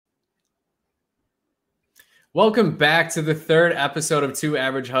Welcome back to the third episode of Two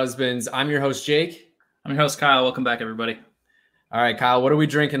Average Husbands. I'm your host, Jake. I'm your host, Kyle. Welcome back, everybody. All right, Kyle, what are we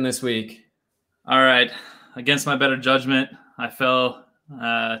drinking this week? All right. Against my better judgment, I fell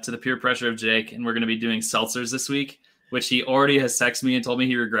to the peer pressure of Jake, and we're going to be doing seltzers this week, which he already has texted me and told me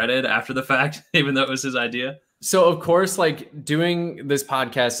he regretted after the fact, even though it was his idea. So, of course, doing this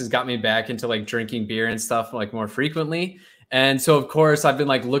podcast has got me back into drinking beer and stuff more frequently. And so, of course, I've been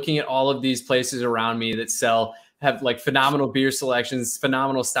looking at all of these places around me that have phenomenal beer selections,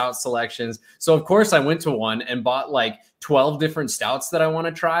 phenomenal stout selections. So, of course, I went to one and bought 12 different stouts that I want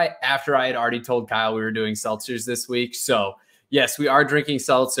to try after I had already told Kyle we were doing seltzers this week. So, yes, we are drinking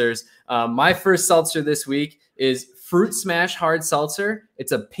seltzers. My first seltzer this week is Fruit Smash Hard Seltzer.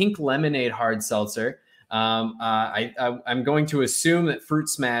 It's a pink lemonade hard seltzer. I'm going to assume that Fruit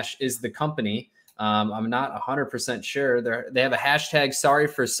Smash is the company. I'm not 100% sure. They have a hashtag sorry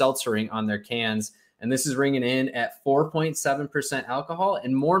for seltzering on their cans, and this is ringing in at 4.7% alcohol.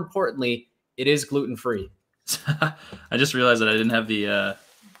 And more importantly, it is gluten-free. I just realized that I didn't have the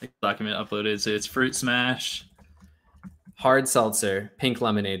document uploaded. So it's Fruit Smash Hard Seltzer, pink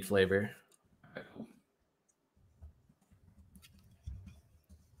lemonade flavor.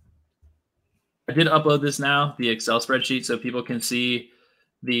 I did upload this now, the Excel spreadsheet, so people can see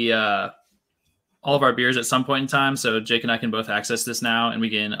the all of our beers at some point in time. So Jake and I can both access this now, and we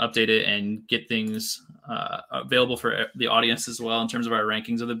can update it and get things available for the audience as well in terms of our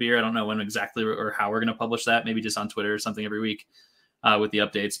rankings of the beer. I don't know when exactly or how we're going to publish that, maybe just on Twitter or something every week with the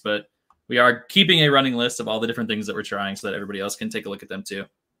updates. But we are keeping a running list of all the different things that we're trying so that everybody else can take a look at them too.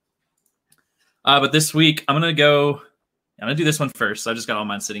 But this week, I'm going to do this one first. So I just got all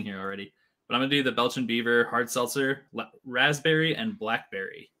mine sitting here already. But I'm going to do the Belgian Beaver Hard Seltzer, Raspberry and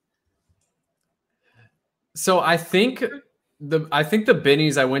Blackberry. So I think the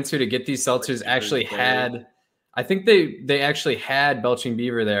Binnies I went to get these seltzers actually had, I think they actually had Belching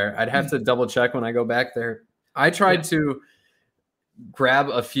Beaver there. I'd have to double check when I go back there. I tried to grab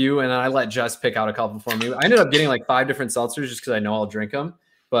a few and I let Jess pick out a couple for me. I ended up getting 5 different seltzers just because I know I'll drink them.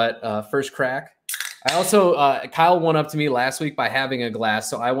 But first crack. I also, Kyle went up to me last week by having a glass.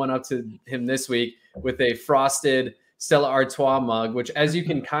 So I went up to him this week with a frosted Stella Artois mug, which as you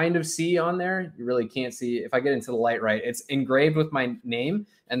can kind of see on there, you really can't see if I get into the light right. It's engraved with my name,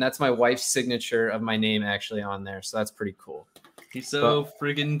 and that's my wife's signature of my name actually on there. So that's pretty cool. He's so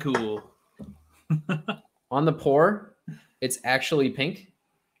friggin' cool. On the pour, it's actually pink.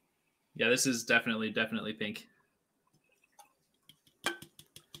 Yeah, this is definitely pink.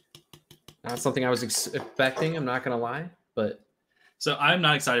 Not something I was expecting, I'm not going to lie, but. So I'm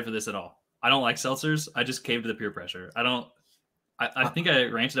not excited for this at all. I don't like seltzers. I just caved to the peer pressure. I think I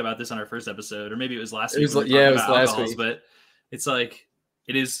ranted about this on our first episode, or maybe it was last week. It was last week. But it's it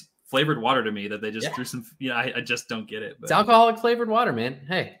is flavored water to me that they just threw some, I just don't get it. But. It's alcoholic flavored water, man.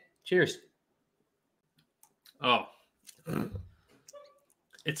 Hey, cheers. Oh.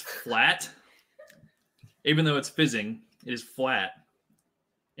 It's flat. Even though it's fizzing, it is flat.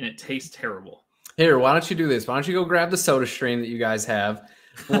 And it tastes terrible. Here, why don't you do this? Why don't you go grab the Soda Stream that you guys have?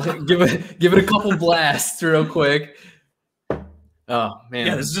 We'll give it a couple blasts real quick. Oh man,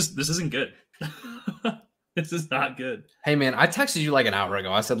 yeah, this isn't good. This is not good. Hey man, I texted you an hour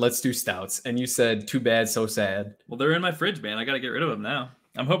ago. I said let's do stouts, and you said too bad, so sad. Well, they're in my fridge, man. I got to get rid of them now.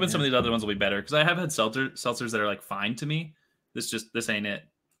 I'm hoping some of these other ones will be better because I have had seltzers that are fine to me. This ain't it.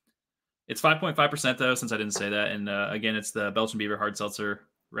 It's 5.5% though, since I didn't say that. And again, it's the Belgian Beaver Hard Seltzer,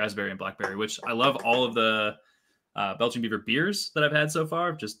 Raspberry and Blackberry, which I love all of the Belgian Beaver beers that I've had so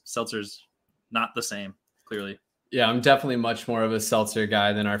far. Just seltzers, not the same, clearly. Yeah, I'm definitely much more of a seltzer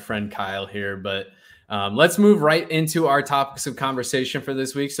guy than our friend Kyle here. But let's move right into our topics of conversation for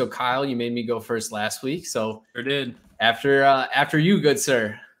this week. So Kyle, you made me go first last week. So sure did. After you, good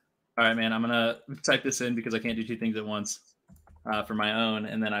sir. All right, man. I'm going to type this in because I can't do 2 things at once for my own.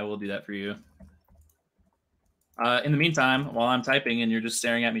 And then I will do that for you. In the meantime, while I'm typing and you're just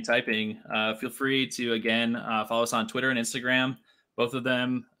staring at me typing, feel free to, again, follow us on Twitter and Instagram. Both of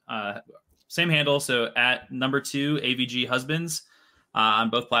them, same handle. So at @2 AVG Husbands on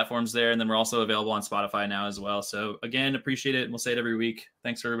both platforms there. And then we're also available on Spotify now as well. So again, appreciate it. And we'll say it every week.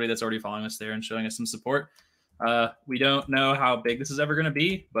 Thanks for everybody that's already following us there and showing us some support. We don't know how big this is ever going to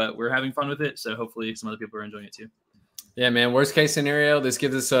be, but we're having fun with it. So hopefully some other people are enjoying it too. Yeah, man. Worst case scenario, this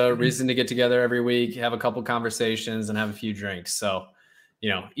gives us a reason to get together every week, have a couple conversations, and have a few drinks. So,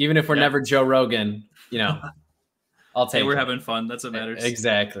 even if we're never Joe Rogan, I'll take. Hey, we're having fun. That's what matters.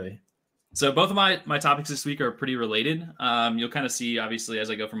 Exactly. So both of my topics this week are pretty related. You'll kind of see, obviously, as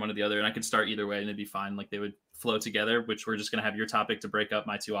I go from one to the other, and I could start either way, and it'd be fine. They would flow together, which we're just going to have your topic to break up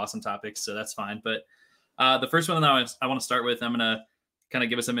my 2 awesome topics. So that's fine. But The first one that I want to start with, I'm gonna kind of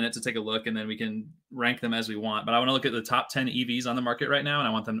give us a minute to take a look, and then we can rank them as we want. But I want to look at the top 10 EVs on the market right now, and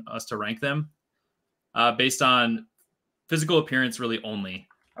I want us to rank them based on physical appearance, really only.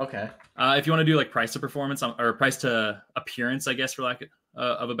 Okay. If you want to do like price to performance or price to appearance, I guess for lack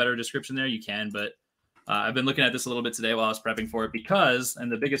of a better description, there you can. But I've been looking at this a little bit today while I was prepping for it because,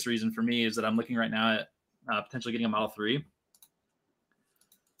 and the biggest reason for me is that I'm looking right now at potentially getting a Model 3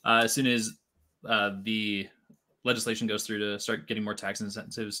 as soon as the legislation goes through to start getting more tax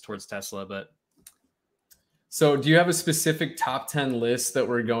incentives towards Tesla. But so do you have a specific top 10 list that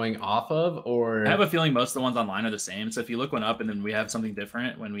we're going off of, or? I have a feeling most of the ones online are the same. So if you look one up and then we have something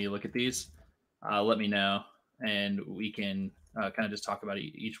different when we look at these, let me know, and we can kind of just talk about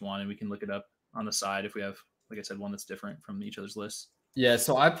each one, and we can look it up on the side if we have, like I said, one that's different from each other's lists. Yeah,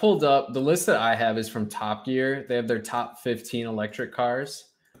 so I pulled up the list that I have is from Top Gear. They have their top 15 electric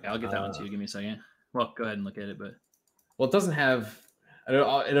cars. Okay, I'll get that one too. Give me a second. Well, go ahead and look at it, but well, it doesn't have.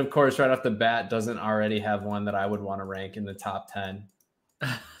 It of course, right off the bat, doesn't already have one that I would want to rank in the top 10.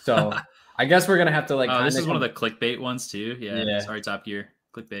 So I guess we're gonna have to like. This is one of the clickbait ones too. Yeah. Sorry, Top Gear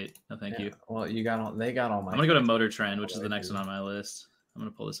clickbait. No, thank you. Well, they got all my. I'm gonna go to Motor Trend, which is the next one on my list. I'm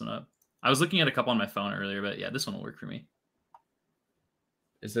gonna pull this one up. I was looking at a couple on my phone earlier, but yeah, this one will work for me.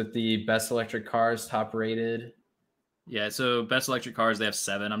 Is it the best electric cars, top rated? Yeah, so best electric cars, they have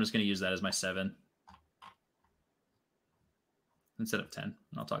 7. I'm just gonna use that as my 7 instead of 10. And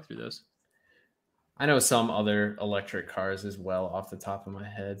I'll talk through those. I know some other electric cars as well off the top of my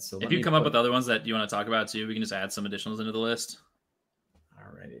head. So if you come up with other ones that you want to talk about too, we can just add some additionals into the list.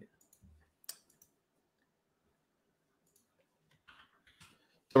 All right.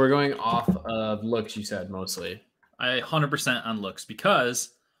 So we're going off of looks, you said, mostly. I 100% on looks because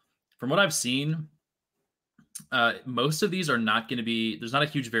from what I've seen, most of these are not going to be, there's not a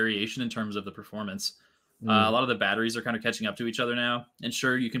huge variation in terms of the performance. A lot of the batteries are kind of catching up to each other now. And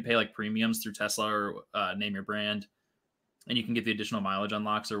sure, you can pay like premiums through Tesla or name your brand, and you can get the additional mileage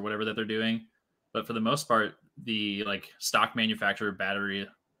unlocks or whatever that they're doing. But for the most part, the like stock manufacturer battery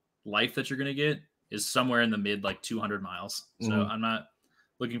life that you're going to get is somewhere in the mid like 200 miles. So I'm not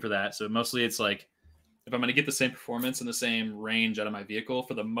looking for that. So mostly it's like, if I'm going to get the same performance and the same range out of my vehicle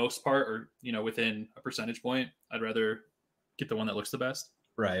for the most part, or, you know, within a percentage point, I'd rather get the one that looks the best.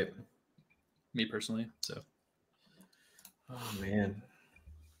 Right. Me personally. So. Oh man.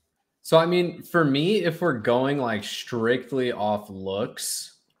 So, I mean, for me, if we're going like strictly off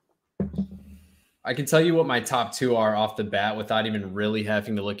looks, I can tell you what my top 2 are off the bat without even really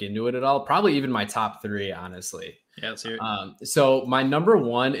having to look into it at all. Probably even my top 3, honestly. Yeah, let's hear it. So my number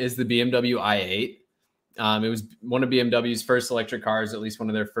 1 is the BMW i8. It was one of BMW's first electric cars, at least one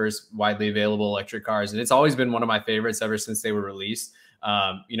of their first widely available electric cars. And it's always been one of my favorites ever since they were released.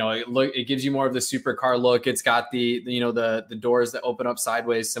 You know, it gives you more of the supercar look. It's got the doors that open up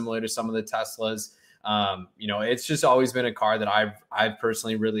sideways, similar to some of the Teslas. You know, it's just always been a car that I've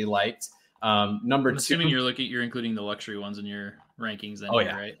personally really liked. Number 2, assuming you're including the luxury ones in your rankings then,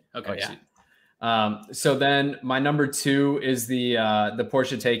 right? Okay. Oh, yeah. So then my number 2 is the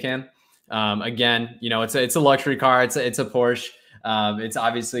Porsche Taycan. Again, you know, it's a luxury car. It's a Porsche. It's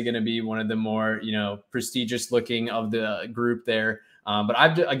obviously going to be one of the more, you know, prestigious looking of the group there. But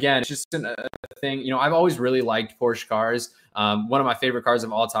it's just a thing, you know, I've always really liked Porsche cars. One of my favorite cars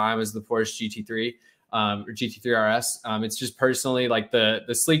of all time is the Porsche GT3, or GT3 RS. It's just personally like the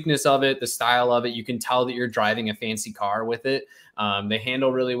sleekness of it, the style of it. You can tell that you're driving a fancy car with it. They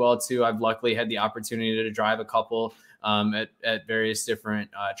handle really well too. I've luckily had the opportunity to drive a couple at various different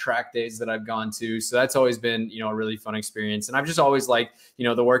track days that I've gone to. So that's always been, you know, a really fun experience. And I've just always liked, you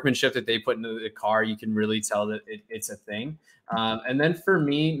know, the workmanship that they put into the car. You can really tell that it's a thing. And then for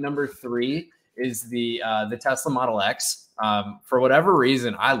me, number 3 is the Tesla Model X. For whatever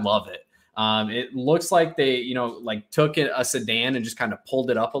reason, I love it. It looks like they, you know, like took a sedan and just kind of pulled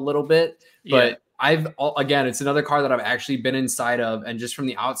it up a little bit, but again, it's another car that I've actually been inside of, and just from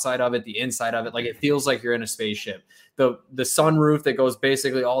the outside of it, the inside of it, like it feels like you're in a spaceship. The sunroof that goes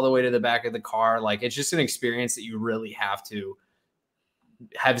basically all the way to the back of the car, like it's just an experience that you really have to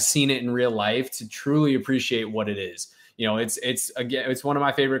have seen it in real life to truly appreciate what it is. You know, it's one of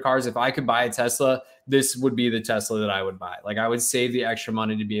my favorite cars. If I could buy a Tesla, this would be the Tesla that I would buy. Like I would save the extra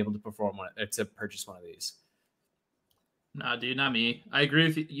money to be able to purchase one of these. Nah, dude, not me. I agree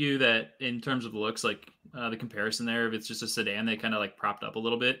with you that in terms of looks, like the comparison there, if it's just a sedan, they kind of like propped up a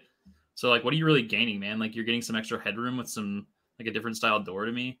little bit. So like, what are you really gaining, man? Like you're getting some extra headroom with some like a different style door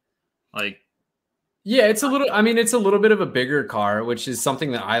to me. Like Yeah, it's a little, I mean, it's a little bit of a bigger car, which is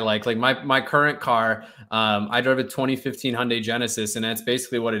something that I like. Like my current car, I drove a 2015 Hyundai Genesis, and that's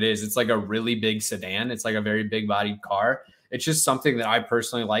basically what it is. It's like a really big sedan. It's like a very big bodied car. It's just something that I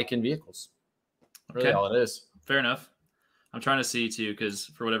personally like in vehicles. Really Okay, all it is. fair enough. I'm trying to see too, because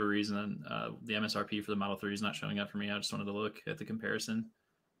for whatever reason, the MSRP for the Model 3 is not showing up for me. I just wanted to look at the comparison.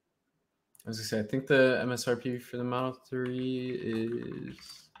 As I say, I think the MSRP for the Model 3 is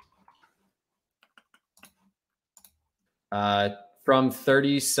from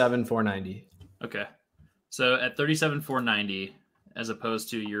 37,490. Okay. So at 37,490, as opposed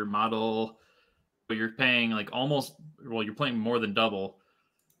to your model, but you're paying like almost, well, you're paying more than double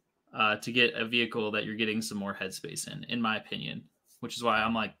to get a vehicle that you're getting some more headspace in my opinion, which is why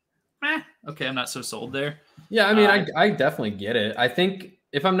I'm like, okay, I'm not so sold there. Yeah, I mean, I definitely get it. I think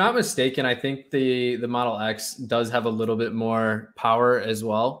if I'm not mistaken, I think the Model X does have a little bit more power as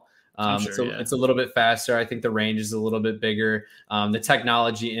well. Sure, It's a little bit faster. I think the range is a little bit bigger. The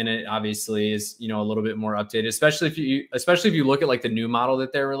technology in it obviously is, you know, a little bit more updated, especially if you look at like the new model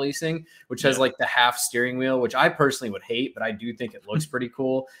that they're releasing, which has like the half steering wheel, which I personally would hate, but I do think it looks pretty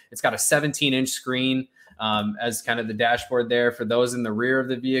cool. It's got a 17-inch screen as kind of the dashboard there. For those in the rear of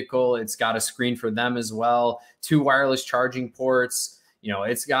the vehicle, it's got a screen for them as well, 2 wireless charging ports. You know,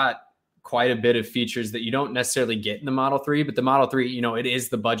 it's got quite a bit of features that you don't necessarily get in the Model 3, but the Model 3, you know, it is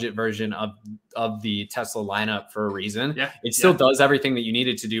the budget version of the Tesla lineup for a reason. Yeah. It still does everything that you need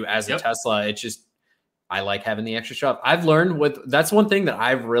it to do as a Tesla. It's just, I like having the extra stuff. That's one thing that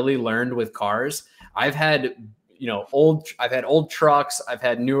I've really learned with cars. I've had old trucks, I've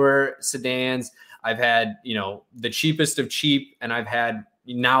had newer sedans, I've had, you know, the cheapest of cheap, and I've had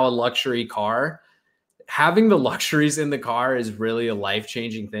now a luxury car. Having the luxuries in the car is really a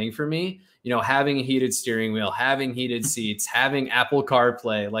life-changing thing for me. You know, having a heated steering wheel, having heated seats, having Apple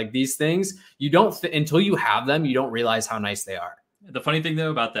CarPlay, like these things, you don't until you have them, you don't realize how nice they are. The funny thing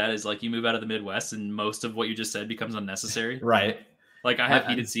though about that is like you move out of the Midwest and most of what you just said becomes unnecessary. Right. Like I have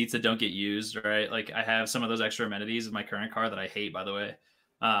heated seats that don't get used, right? Like I have some of those extra amenities in my current car that I hate, by the way.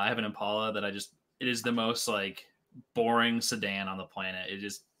 I have an Impala that it is the most like boring sedan on the planet. It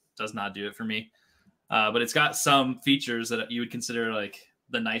just does not do it for me. But it's got some features that you would consider like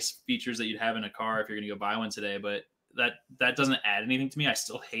the nice features that you'd have in a car if you're going to go buy one today. But that doesn't add anything to me. I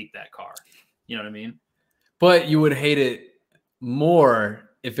still hate that car. You know what I mean? But you would hate it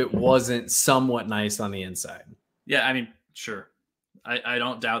more if it wasn't somewhat nice on the inside. Yeah, I mean, sure. I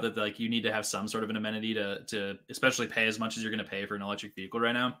don't doubt that like you need to have some sort of an amenity to especially pay as much as you're going to pay for an electric vehicle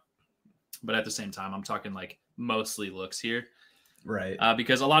right now. But at the same time, I'm talking like mostly looks here. Right.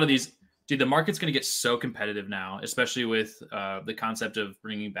 Because a lot of these, dude, the market's going to get so competitive now, especially with the concept of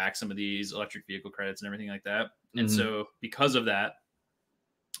bringing back some of these electric vehicle credits and everything like that. Mm-hmm. And so because of that,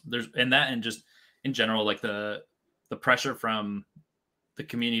 and just in general, like the pressure from the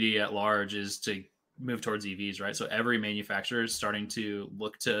community at large is to move towards EVs, right? So every manufacturer is starting to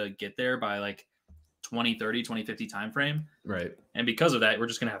look to get there by like 2030, 2050 timeframe. Right. And because of that, we're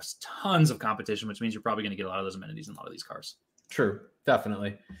just going to have tons of competition, which means you're probably going to get a lot of those amenities in a lot of these cars. True.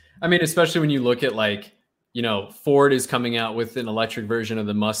 Definitely. I mean, especially when you look at like, you know, Ford is coming out with an electric version of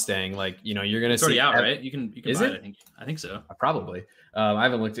the Mustang. Like, you know, you're going to see it's already out, right? You can buy it. I think so. Probably. I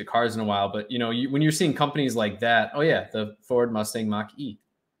haven't looked at cars in a while, but you know, when you're seeing companies like that, oh yeah, the Ford Mustang Mach-E,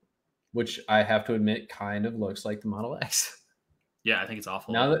 which I have to admit kind of looks like the Model X. Yeah, I think it's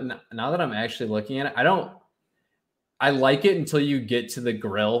awful. Now that I'm actually looking at it, I like it until you get to the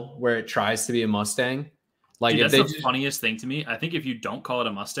grill where it tries to be a Mustang. Like, dude, that's the funniest thing to me. I think if you don't call it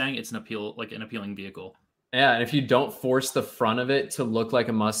a Mustang, it's an appealing vehicle. Yeah, and if you don't force the front of it to look like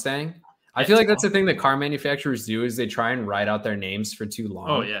a Mustang, I feel like that's the thing that car manufacturers do is they try and write out their names for too long.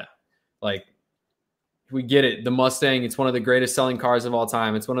 Oh yeah. Like, we get it. The Mustang, it's one of the greatest selling cars of all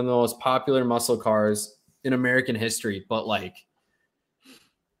time. It's one of the most popular muscle cars in American history. But like,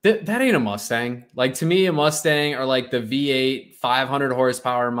 that ain't a Mustang. Like, to me, a Mustang are like the V8 500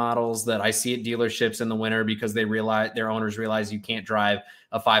 horsepower models that I see at dealerships in the winter because their owners realize you can't drive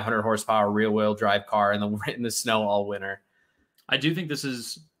a 500 horsepower rear wheel drive car in the snow all winter. I do think this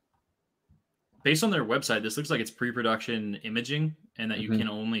is based on their website. This looks like it's pre-production imaging and that you can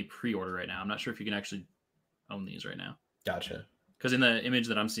only pre-order right now. I'm not sure if you can actually own these right now. Gotcha. Because in the image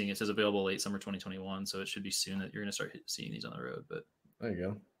that I'm seeing, it says available late summer 2021. So it should be soon that you're going to start seeing these on the road. But there you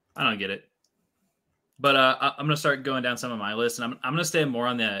go. I don't get it. But I'm going to start going down some of my lists, and I'm going to stay more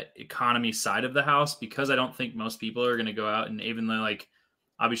on the economy side of the house because I don't think most people are going to go out and even though like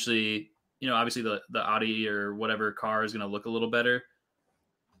obviously the Audi or whatever car is going to look a little better.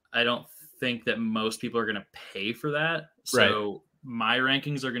 I don't think that most people are going to pay for that. So my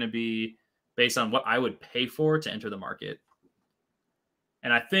rankings are going to be based on what I would pay for to enter the market.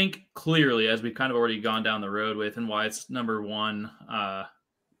 And I think clearly, as we've kind of already gone down the road with and why it's number one,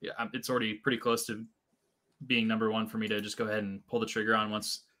 it's already pretty close to being number one for me to just go ahead and pull the trigger on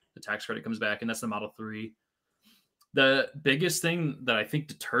once the tax credit comes back. And that's the Model 3. The biggest thing that I think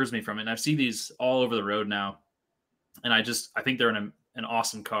deters me from it, and I see these all over the road now, and I think they're an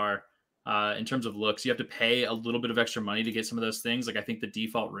awesome car. In terms of looks, you have to pay a little bit of extra money to get some of those things. Like I think the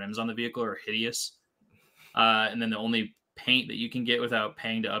default rims on the vehicle are hideous. And then the only paint that you can get without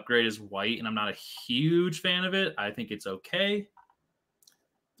paying to upgrade is white, and I'm not a huge fan of it. I think it's okay.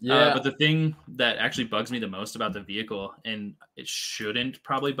 Yeah. But the thing that actually bugs me the most about the vehicle, and it shouldn't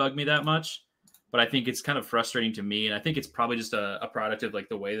probably bug me that much, but I think it's kind of frustrating to me. And I think it's probably just a product of like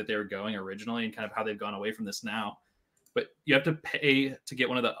the way that they were going originally and kind of how they've gone away from this now. But you have to pay to get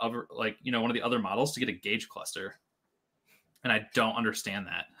one of the other, like, you know, one of the other models to get a gauge cluster. And I don't understand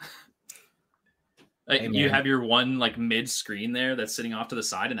that. Like, you have your one like mid screen there that's sitting off to the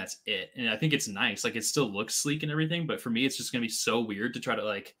side, and that's it. And I think it's nice. Like, it still looks sleek and everything, but for me, it's just going to be so weird to try to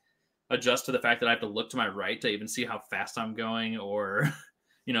like adjust to the fact that I have to look to my right to even see how fast I'm going, or,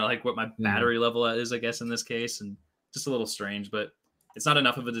 you know, like what my battery level is, I guess, in this case. And just a little strange, but it's not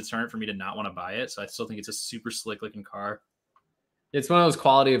enough of a deterrent for me to not want to buy it. So I still think it's a super slick looking car. It's one of those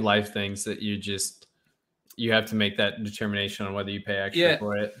quality of life things that you have to make that determination on whether you pay extra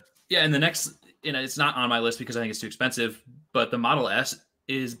for it. Yeah. And the next, you know, it's not on my list because I think it's too expensive, but the Model S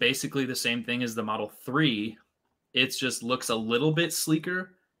is basically the same thing as the Model 3. It just looks a little bit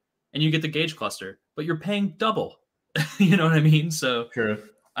sleeker, and you get the gauge cluster, but you're paying double. You know what I mean? So sure.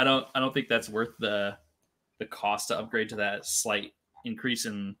 I don't think that's worth the cost to upgrade to that slight increase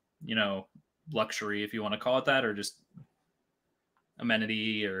in, you know, luxury, if you want to call it that, or just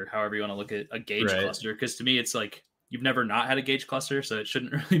amenity, or however you want to look at a gauge cluster. Because to me, it's like you've never not had a gauge cluster, so it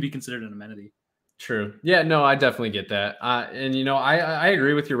shouldn't really be considered an amenity. True. Yeah, no, I definitely get that. And, you know, I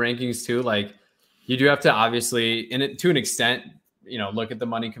agree with your rankings too. Like, you do have to obviously, to an extent, you know, look at the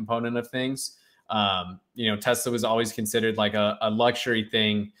money component of things. You know, Tesla was always considered like a luxury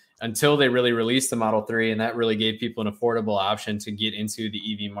thing until they really released the Model 3, and that really gave people an affordable option to get into the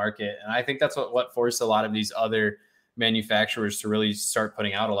EV market. And I think that's what forced a lot of these other manufacturers to really start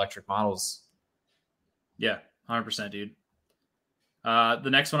putting out electric models. Yeah, 100%, dude. The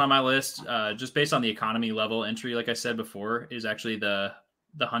next one on my list, just based on the economy level entry, like I said before, is actually the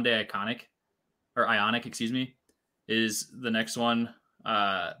Hyundai Ioniq, excuse me, is the next one,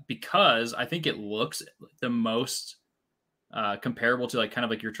 because I think it looks the most comparable to like kind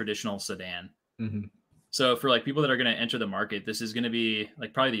of like your traditional sedan. Mm-hmm. So for like people that are going to enter the market, this is going to be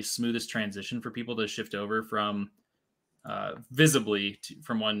like probably the smoothest transition for people to shift over from visibly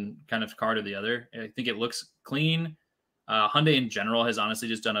from one kind of car to the other. I think it looks clean. Hyundai in general has honestly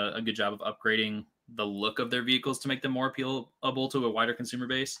just done a good job of upgrading the look of their vehicles to make them more appealable to a wider consumer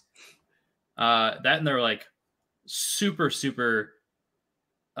base. That, and they're like super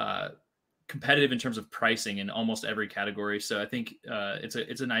competitive in terms of pricing in almost every category. So I think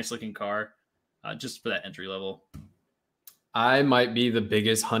it's a nice looking car just for that entry level. I might be the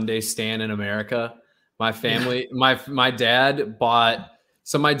biggest Hyundai stan in America. My family, my dad bought.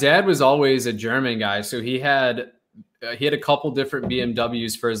 So my dad was always a German guy, so he had a couple different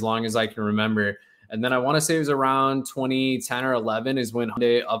BMWs for as long as I can remember. And then I want to say it was around 2010 or 11 is when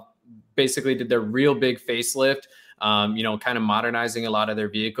Hyundai basically did their real big facelift, you know, kind of modernizing a lot of their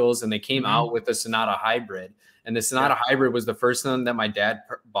vehicles. And they came out with the Sonata Hybrid. And the Sonata Hybrid was the first one that my dad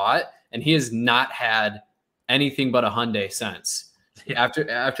bought. And he has not had anything but a Hyundai since.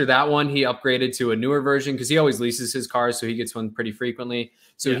 After that one, he upgraded to a newer version because he always leases his cars, so he gets one pretty frequently.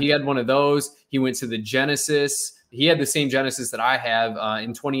 So he had one of those. He went to the Genesis. He had the same Genesis that I have.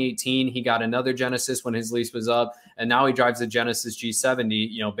 In 2018, he got another Genesis when his lease was up, and now he drives a Genesis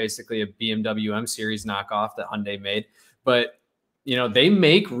G70, you know, basically a BMW M Series knockoff that Hyundai made. But, you know, they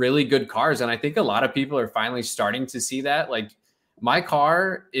make really good cars, and I think a lot of people are finally starting to see that. Like, my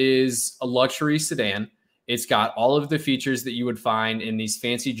car is a luxury sedan. It's got all of the features that you would find in these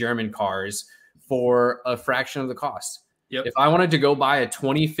fancy German cars for a fraction of the cost. Yep. If I wanted to go buy a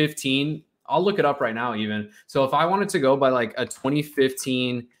 2015, I'll look it up right now even. So if I wanted to go buy like a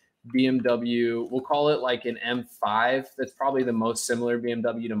 2015 BMW, we'll call it like an M5, that's probably the most similar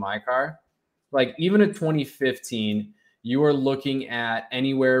BMW to my car. Like even a 2015, you are looking at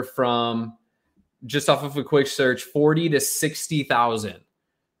anywhere from, just off of a quick search, 40 to 60,000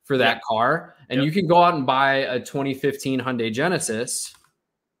 for that car. And you can go out and buy a 2015 Hyundai Genesis.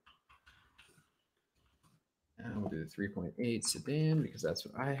 And we'll do the 3.8 sedan because that's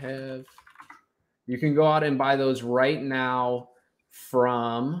what I have. You can go out and buy those right now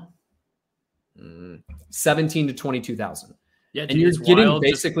from 17 to 22,000. Yeah, and dude, you're it's getting wild.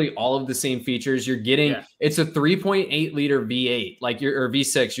 basically all of the same features. You're getting it's a 3.8 liter V8, like or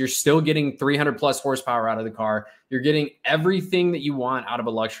V6. You're still getting 300 plus horsepower out of the car. You're getting everything that you want out of a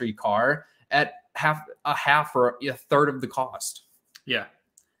luxury car at half or a third of the cost. Yeah,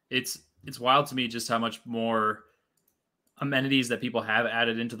 it's wild to me just how much more amenities that people have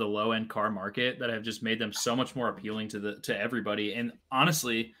added into the low end car market that have just made them so much more appealing to everybody. And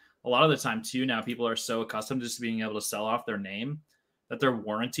honestly, a lot of the time too, now people are so accustomed to just being able to sell off their name that their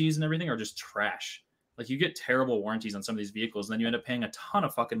warranties and everything are just trash. Like you get terrible warranties on some of these vehicles, and then you end up paying a ton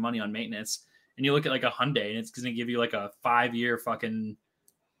of fucking money on maintenance. And you look at like a Hyundai, and it's going to give you like a 5-year fucking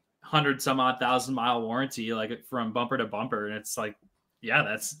 100-some-odd-thousand-mile warranty, like from bumper to bumper. And it's like, yeah,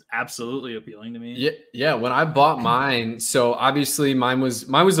 that's absolutely appealing to me. Yeah. When I bought mine, so obviously mine was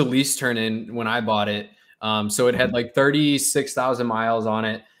a lease turn in when I bought it. So it had like 36,000 miles on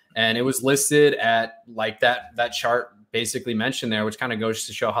it, and it was listed at like that chart basically mentioned there, which kind of goes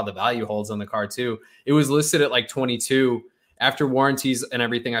to show how the value holds on the car too. It was listed at like 22. After warranties and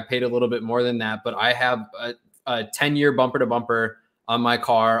everything, I paid a little bit more than that, but I have a 10-year bumper to bumper on my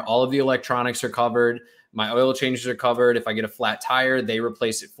car. All of the electronics are covered. My oil changes are covered. If I get a flat tire, they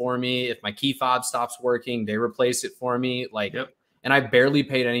replace it for me. If my key fob stops working, they replace it for me. Like, and I barely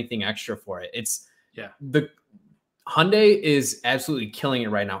paid anything extra for it. The Hyundai is absolutely killing it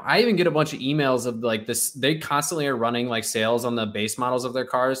right now. I even get a bunch of emails of like this. They constantly are running like sales on the base models of their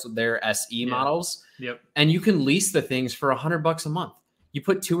cars, their SE models. And you can lease the things for $100 a month. You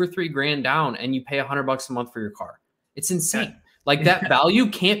put $2 or $3 grand down and you pay $100 a month for your car. It's insane. Like that value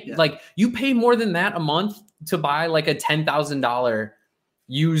can't like you pay more than that a month to buy like a $10,000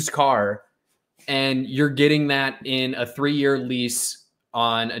 used car, and you're getting that in a 3-year lease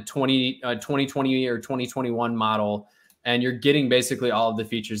on a 2020 or 2021 model, and you're getting basically all of the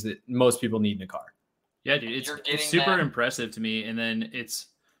features that most people need in a car. Yeah, dude, it's super impressive to me. And then it's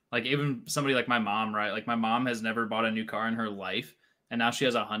like even somebody like my mom, right? Like my mom has never bought a new car in her life, and now she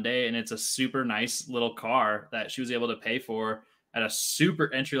has a Hyundai, and it's a super nice little car that she was able to pay for at a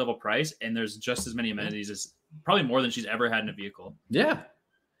super entry level price. And there's just as many amenities as probably more than she's ever had in a vehicle. Yeah.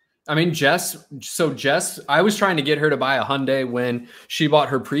 I mean, Jess, I was trying to get her to buy a Hyundai when she bought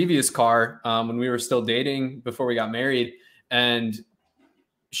her previous car when we were still dating before we got married. And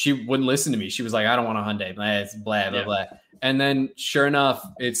she wouldn't listen to me. She was like, I don't want a Hyundai. It's blah, blah, blah. And then sure enough,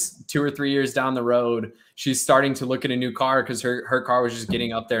 it's 2 or 3 years down the road, she's starting to look at a new car because her car was just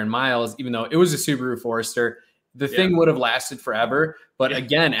getting up there in miles, even though it was a Subaru Forester. The thing would have lasted forever. But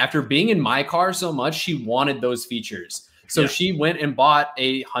again, after being in my car so much, she wanted those features. So she went and bought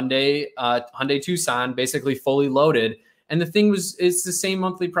a Hyundai Tucson, basically fully loaded. And the thing it's the same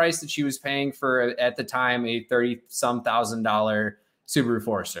monthly price that she was paying for at the time, a $30,000 Subaru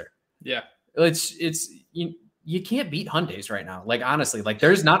Forester. Yeah. You can't beat Hyundais right now. Like, honestly, like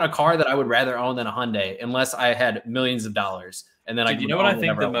there's not a car that I would rather own than a Hyundai unless I had millions of dollars. And then you know what I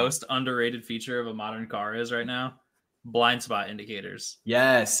think the most underrated feature of a modern car is right now? Blind spot indicators.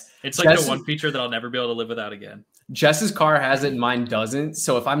 Yes. It's like the one feature that I'll never be able to live without again. Jess's car has it, mine doesn't.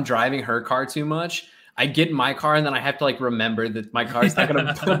 So if I'm driving her car too much, I get in my car and then I have to like remember that my car's not going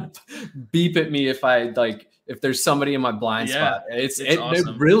to beep at me if there's somebody in my blind spot. It's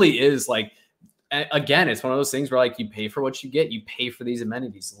awesome. It really is like, again, it's one of those things where like you pay for what you get. You pay for these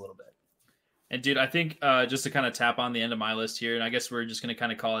amenities a little bit. And dude, I think just to kind of tap on the end of my list here, and I guess we're just going to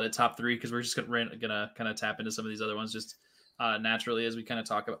kind of call it a top 3 because we're just going to kind of tap into some of these other ones just naturally as we kind of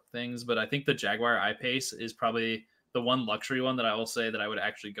talk about things. But I think the Jaguar I-Pace is probably the one luxury one that I will say that I would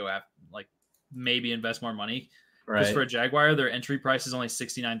actually go after, like maybe invest more money. Because for a Jaguar, their entry price is only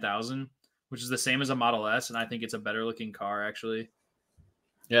 $69,000, which is the same as a Model S, and I think it's a better looking car actually.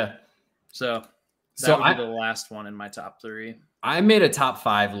 Yeah. So that would be the last one in my top 3. I made a top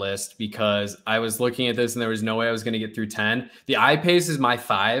 5 list because I was looking at this and there was no way I was going to get through 10. The I-Pace is my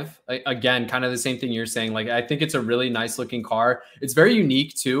 5. Again, kind of the same thing you're saying. Like, I think it's a really nice looking car. It's very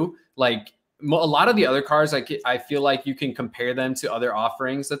unique too. Like a lot of the other cars, I feel like you can compare them to other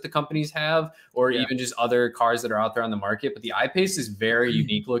offerings that the companies have, or even just other cars that are out there on the market. But the I-Pace is very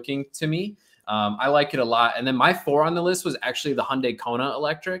unique looking to me. I like it a lot. And then my 4 on the list was actually the Hyundai Kona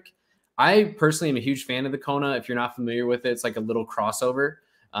Electric. I personally am a huge fan of the Kona. If you're not familiar with it, it's like a little crossover,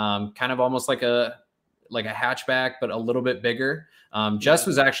 kind of almost like a hatchback, but a little bit bigger. Jess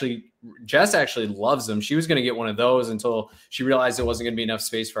actually loves them. She was going to get one of those until she realized it wasn't going to be enough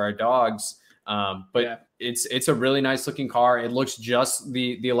space for our dogs. But it's a really nice looking car. It looks just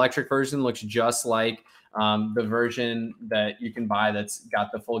the electric version looks just like the version that you can buy that's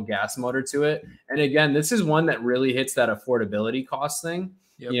got the full gas motor to it. And again, this is one that really hits that affordability cost thing.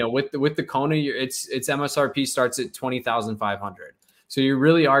 Yep. You know, with the Kona, its MSRP starts at 20,500. So you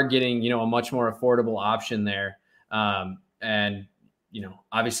really are getting, you know, a much more affordable option there. And you know,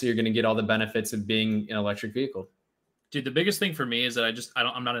 obviously you're going to get all the benefits of being an electric vehicle. Dude, the biggest thing for me is that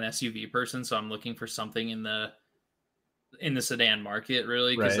I'm not an SUV person, so I'm looking for something in the sedan market,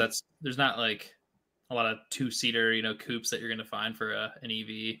 really, because there's not like a lot of 2-seater, you know, coupes that you're going to find for an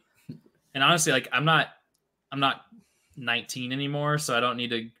EV. And honestly, like I'm not 19 anymore, so I don't need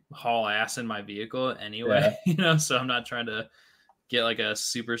to haul ass in my vehicle anyway, you know, so I'm not trying to get like a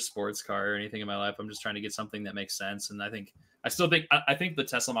super sports car or anything in my life. I'm just trying to get something that makes sense. And I think the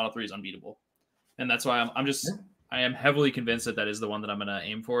Tesla Model 3 is unbeatable. And that's why I am heavily convinced that is the one that I'm going to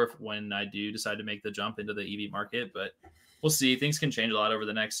aim for when I do decide to make the jump into the EV market. But we'll see. Things can change a lot over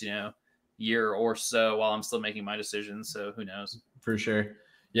the next, you know, year or so while I'm still making my decisions. So who knows? For sure.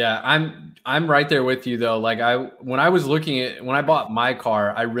 Yeah, I'm right there with you though. Like when I bought my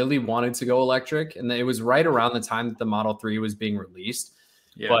car, I really wanted to go electric, and it was right around the time that the Model 3 was being released.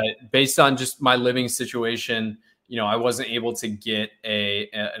 Yeah. But based on just my living situation, you know, I wasn't able to get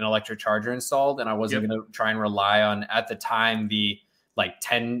an electric charger installed, and I wasn't going to try and rely on, at the time, the like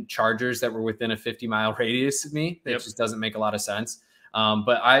 10 chargers that were within a 50-mile radius of me. That just doesn't make a lot of sense.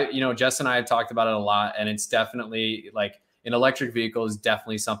 But Jess and I have talked about it a lot, and it's definitely like an electric vehicle is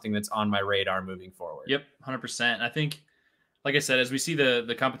definitely something that's on my radar moving forward. Yep, 100%. And I think, like I said, as we see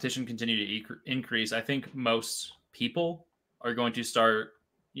the competition continue to increase, I think most people are going to start,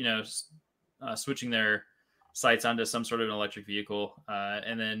 you know, switching their sights onto some sort of an electric vehicle.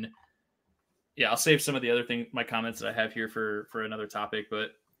 And then, I'll save some of the other my comments that I have here for another topic.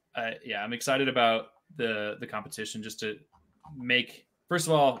 But I'm excited about the competition, just to make, first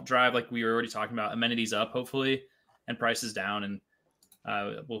of all, drive, like we were already talking about, amenities up, hopefully, and prices down. And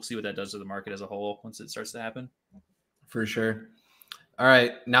we'll see what that does to the market as a whole once it starts to happen. For sure. All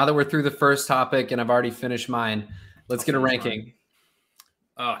right. Now that we're through the first topic and I've already finished mine, let's get a ranking.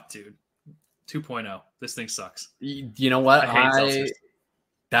 Oh, dude. 2.0. This thing sucks. You know what?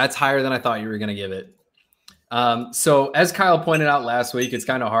 That's higher than I thought you were going to give it. So as Kyle pointed out last week, it's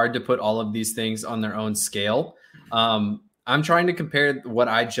kind of hard to put all of these things on their own scale. I'm trying to compare what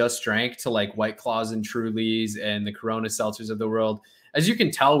I just drank to like White Claws and Trulies and the Corona seltzers of the world. As you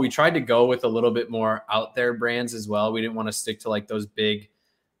can tell, we tried to go with a little bit more out there brands as well. We didn't want to stick to like those big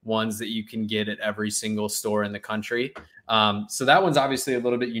ones that you can get at every single store in the country. So that one's obviously a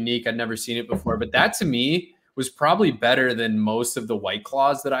little bit unique. I'd never seen it before, but that to me was probably better than most of the White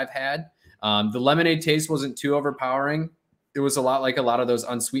Claws that I've had. The lemonade taste wasn't too overpowering. It was a lot like a lot of those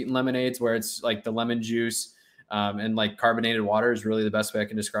unsweetened lemonades where it's like the lemon juice and like carbonated water is really the best way I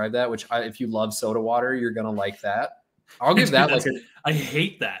can describe that, which if you love soda water, you're going to like that. I'll give that like I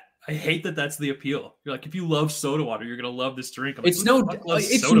hate that. I hate that that's the appeal. You're like, if you love soda water, you're going to love this drink. It's no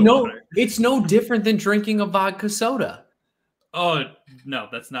different than drinking a vodka soda. Oh, no,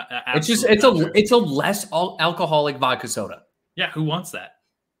 that's not. It's a less alcoholic vodka soda. Yeah, who wants that?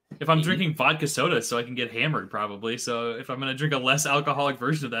 If I'm drinking vodka soda, so I can get hammered, probably. So if I'm going to drink a less alcoholic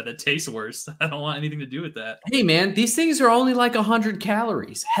version of that tastes worse, I don't want anything to do with that. Hey, man, these things are only like 100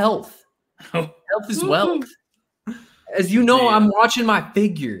 calories. Health is wealth. As you know, I'm watching my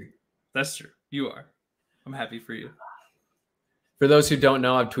figure. That's true. You are. I'm happy for you. For those who don't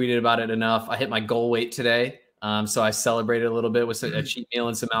know, I've tweeted about it enough. I hit my goal weight today. So I celebrated a little bit with a cheat meal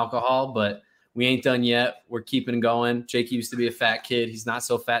and some alcohol, but we ain't done yet. We're keeping going. Jake used to be a fat kid. He's not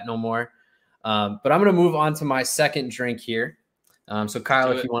so fat no more. But I'm going to move on to my second drink here. So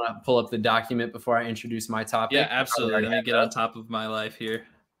Kyle, if you want to pull up the document before I introduce my topic. Yeah, absolutely. Let me get on top of my life here.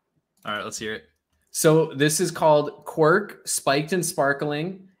 All right, let's hear it. So this is called Quirk Spiked and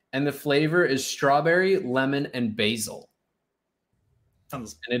Sparkling, and the flavor is strawberry, lemon, and basil. And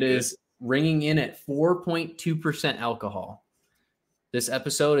it is ringing in at 4.2% alcohol. This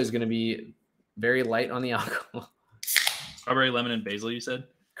episode is going to be very light on the alcohol. Strawberry, lemon, and basil, you said?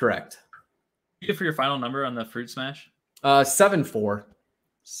 Correct. You get for your final number on the Fruit Smash? 7.4.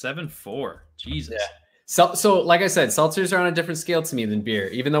 7.4. Jesus. Yeah. So like I said, seltzers are on a different scale to me than beer,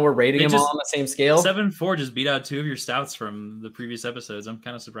 even though we're rating them all on the same scale. 7.4 just beat out 2 of your stouts from the previous episodes. I'm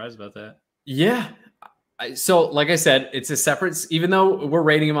kind of surprised about that. Yeah. So like I said, it's a separate, even though we're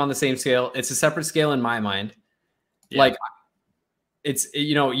rating them on the same scale, it's a separate scale in my mind. Yeah. Like it's,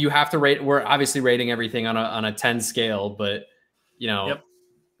 you have to rate, we're obviously rating everything on a 10 scale, but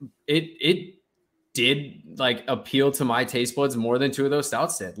it did like appeal to my taste buds more than 2 of those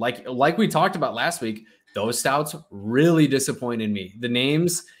stouts did. Like we talked about last week, those stouts really disappointed me. The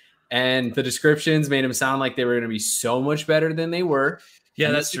names and the descriptions made them sound like they were going to be so much better than they were.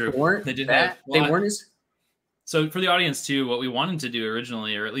 Yeah, that's true. They weren't as So for the audience too, what we wanted to do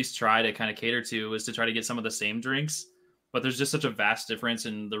originally, or at least try to kind of cater to, was to try to get some of the same drinks. But there's just such a vast difference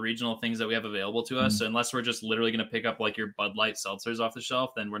in the regional things that we have available to us. So unless we're just literally going to pick up like your Bud Light seltzers off the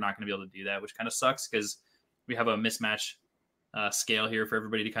shelf, then we're not going to be able to do that, which kind of sucks because we have a mismatch scale here for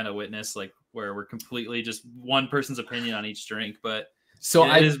everybody to kind of witness, like where we're completely just one person's opinion on each drink. But so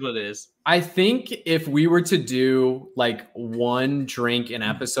it is what it is. I think if we were to do like one drink an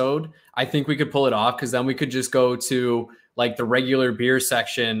episode, I think we could pull it off, because then we could just go to like the regular beer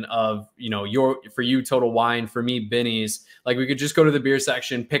section of, for you Total Wine, for me Benny's. Like we could just go to the beer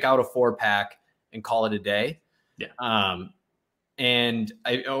section, pick out a 4-pack and call it a day. Yeah.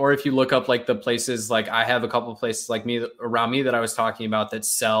 Or if you look up like the places, like I have a couple of places like around me that I was talking about that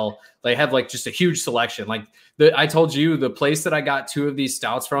sell, they have like just a huge selection. Like I told you, the place that I got 2 of these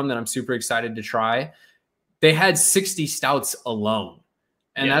stouts from that I'm super excited to try, they had 60 stouts alone.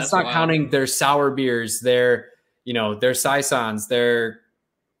 And that's not counting their sour beers, their saisons, their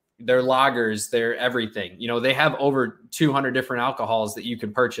lagers, their everything. They have over 200 different alcohols that you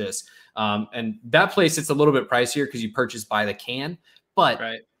can purchase. And that place, it's a little bit pricier because you purchase by the can, but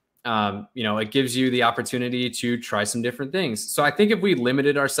right. It gives you the opportunity to try some different things. So I think if we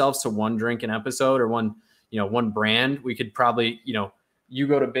limited ourselves to one drink an episode, or one brand, we could probably, you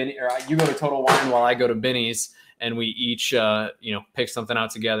go to Benny, or you go to Total Wine while I go to Benny's, and we each, pick something out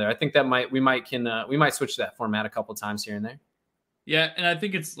together. I think that we might switch that format a couple times here and there. Yeah, and I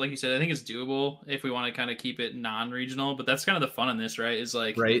think it's, like you said, I think it's doable if we want to kind of keep it non-regional, but that's kind of the fun in this, right? Is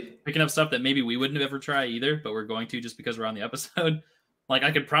like picking up stuff that maybe we wouldn't have ever tried either, but we're going to just because we're on the episode. Like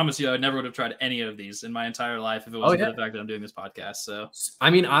I could promise you I never would have tried any of these in my entire life if it wasn't for the fact that I'm doing this podcast. So I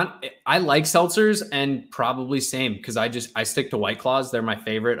mean, I like seltzers, and probably same, because I stick to White Claws. They're my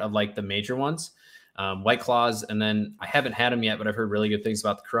favorite of like the major ones. White Claws, and then I haven't had them yet, but I've heard really good things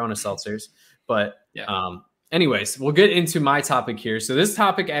about the Corona seltzers. But anyways, we'll get into my topic here. So this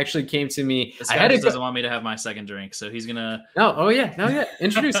topic actually came to me. This guy just doesn't want me to have my second drink, so he's gonna. No, yeah.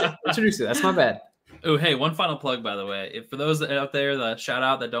 Introduce it. That's not bad. Oh, hey, one final plug, by the way. If for those that out there, the shout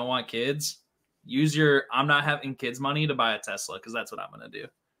out that don't want kids, use your "I'm not having kids" money to buy a Tesla, because that's what I'm gonna do.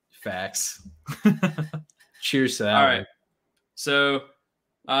 Facts. Cheers to that. All right. So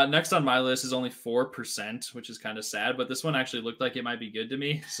next on my list is only 4%, which is kind of sad, but this one actually looked like it might be good to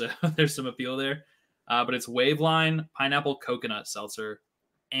me, so there's some appeal there. But it's Waveline Pineapple Coconut Seltzer,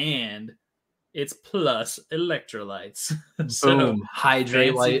 and it's plus electrolytes. So boom.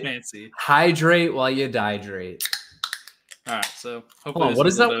 Hydrate while you dihydrate. All right, so hopefully what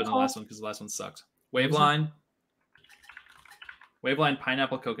is that better than the last one, because the last one sucked. Waveline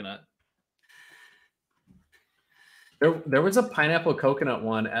Pineapple Coconut. There was a pineapple coconut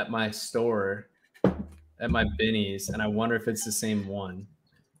one at my store, at my Benny's, and I wonder if it's the same one.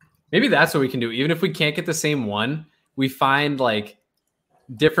 Maybe that's what we can do. Even if we can't get the same one, we find like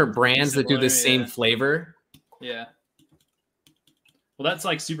different brands that do the same flavor. Yeah. Well, that's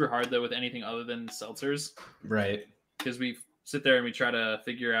like super hard though with anything other than seltzers. Right. Because we sit there and we try to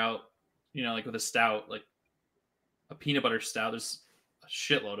figure out, like with a stout, like a peanut butter stout, there's a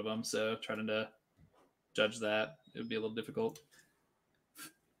shitload of them. So trying to judge that, it would be a little difficult.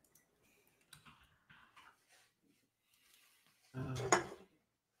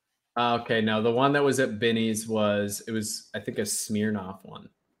 Okay, no, the one that was at Benny's was I think a Smirnoff one.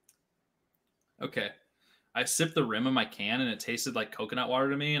 Okay. I sipped the rim of my can and it tasted like coconut water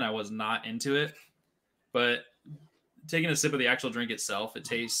to me, and I was not into it. But taking a sip of the actual drink itself, it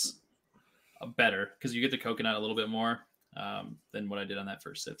tastes better because you get the coconut a little bit more than what I did on that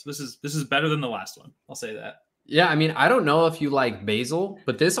first sip. So this is better than the last one. I'll say that. Yeah, I mean, I don't know if you like basil,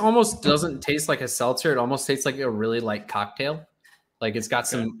 but this almost doesn't taste like a seltzer. It almost tastes like a really light cocktail. Like it's got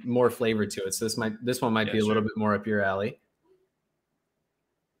some more flavor to it. So this one might be a little bit more up your alley.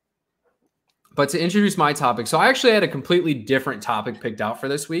 But to introduce my topic, so I actually had a completely different topic picked out for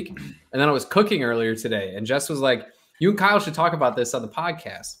this week. And then I was cooking earlier today, and Jess was like, you and Kyle should talk about this on the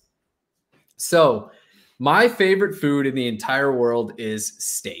podcast. So my favorite food in the entire world is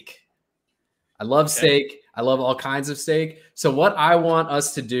steak. I love steak. I love all kinds of steak. So what I want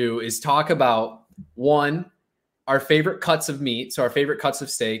us to do is talk about, one, our favorite cuts of meat. So our favorite cuts of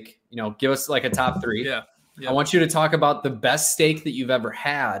steak, give us like a top 3. Yeah. I want you to talk about the best steak that you've ever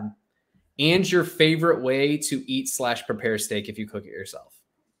had and your favorite way to eat/prepare steak if you cook it yourself.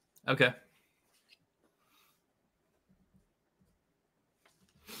 Okay.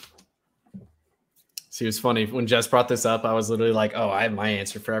 See, it was funny. When Jess brought this up, I was literally like, oh, I have my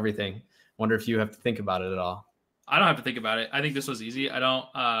answer for everything. Wonder if you have to think about it at all. I don't have to think about it. I think this was easy. I don't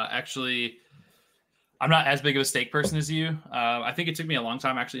I'm not as big of a steak person as you. I think it took me a long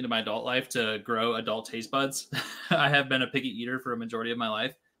time actually into my adult life to grow adult taste buds. I have been a picky eater for a majority of my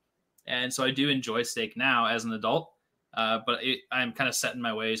life. And so I do enjoy steak now as an adult. But I'm kind of set in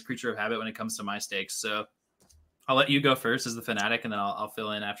my ways, creature of habit when it comes to my steaks. So I'll let you go first as the fanatic, and then I'll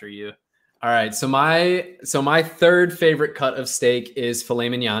fill in after you. All right. So my third favorite cut of steak is filet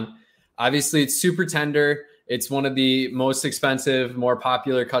mignon. Obviously, it's super tender. It's one of the most expensive, more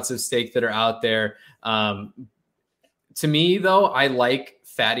popular cuts of steak that are out there. To me, though, I like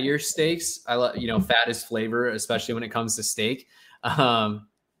fattier steaks. Fat is flavor, especially when it comes to steak.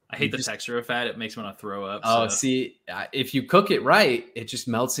 I hate the texture of fat. It makes me want to throw up. Oh, see, if you cook it right, it just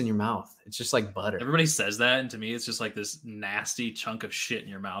melts in your mouth. It's just like butter. Everybody says that, and to me, it's just like this nasty chunk of shit in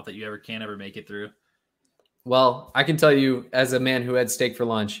your mouth that you can't ever make it through. Well, I can tell you, as a man who had steak for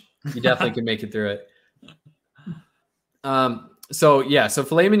lunch, you definitely can make it through it. So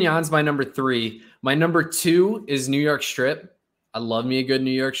filet mignon's my number 3. My number 2 is New York strip. I love me a good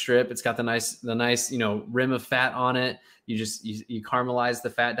New York strip. It's got the nice, rim of fat on it. You caramelize the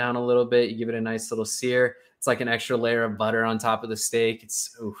fat down a little bit. You give it a nice little sear. It's like an extra layer of butter on top of the steak.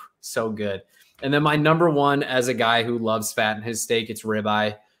 It's so good. And then my number 1, as a guy who loves fat in his steak, it's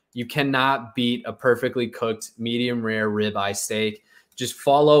ribeye. You cannot beat a perfectly cooked medium rare ribeye steak. Just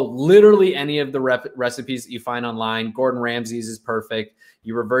follow literally any of the recipes that you find online. Gordon Ramsay's is perfect.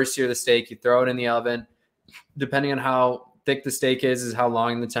 You reverse sear the steak, you throw it in the oven. Depending on how thick the steak is how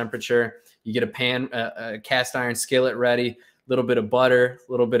long the temperature. You get a pan, a cast iron skillet ready, a little bit of butter,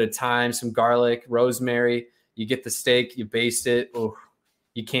 a little bit of thyme, some garlic, rosemary. You get the steak, you baste it. Oh,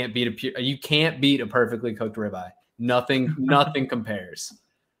 you can't beat a perfectly cooked ribeye. Nothing compares.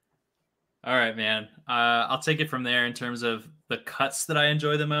 All right, man. I'll take it from there in terms of the cuts that I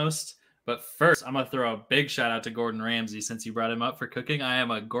enjoy the most. But first, I'm going to throw a big shout out to Gordon Ramsay since you brought him up for cooking. I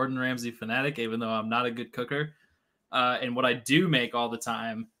am a Gordon Ramsay fanatic, even though I'm not a good cooker. And what I do make all the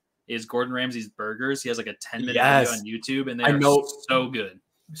time is Gordon Ramsay's burgers. He has like a 10-minute video on YouTube, and they are so good.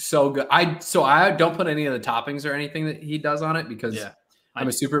 So good. I don't put any of the toppings or anything that he does on it because I'm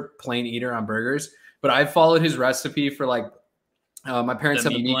a super plain eater on burgers. But I've followed his recipe for my parents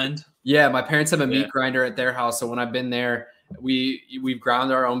have a meat blend. Yeah, my parents have a meat grinder at their house. So when I've been there, we've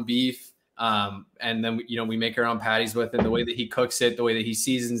ground our own beef, and then we make our own patties with it. The way that he cooks it, the way that he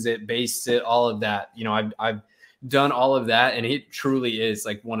seasons it, bastes it, all of that. I've done all of that, and it truly is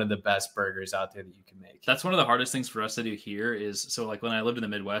like one of the best burgers out there that you can make. That's one of the hardest things for us to do here is, so like when I lived in the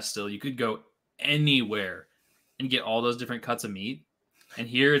Midwest still, you could go anywhere and get all those different cuts of meat. And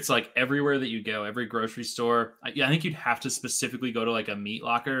here it's like everywhere that you go, every grocery store. I think you'd have to specifically go to like a meat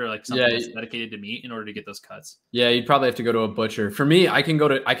locker or like something that's dedicated to meat in order to get those cuts. Yeah, you'd probably have to go to a butcher. For me, I can go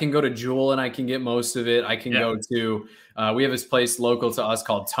to Jewel and I can get most of it. I can go to we have this place local to us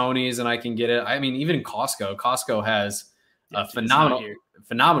called Tony's and I can get it. I mean, even Costco. Costco has a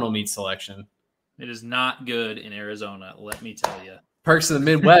phenomenal meat selection. It is not good in Arizona, let me tell you. Perks of the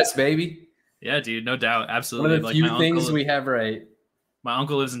Midwest, baby. Yeah, dude, no doubt, absolutely. One of the few things we have right. My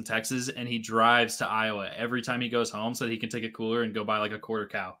uncle lives in Texas, and he drives to Iowa every time he goes home so that he can take a cooler and go buy like a quarter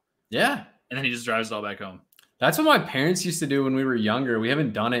cow. Yeah. And then he just drives it all back home. That's what my parents used to do when we were younger. We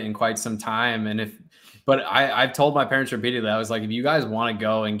haven't done it in quite some time. But I've told my parents repeatedly, I was like, if you guys want to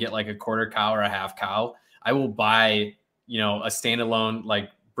go and get like a quarter cow or a half cow, I will buy, a standalone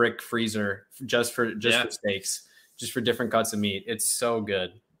like brick freezer just for steaks, just for different cuts of meat. It's so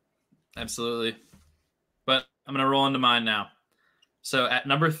good. Absolutely. But I'm going to roll into mine now. So at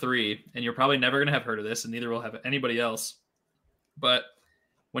number 3, and you're probably never going to have heard of this, and neither will have anybody else. But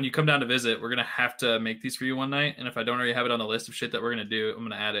when you come down to visit, we're going to have to make these for you one night. And if I don't already have it on the list of shit that we're going to do, I'm going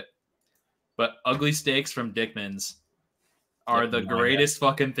to add it. But ugly steaks from Dickman's are the greatest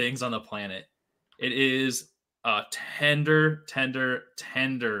fucking things on the planet. It is a tender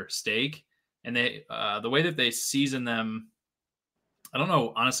steak. And they the way that they season them, I don't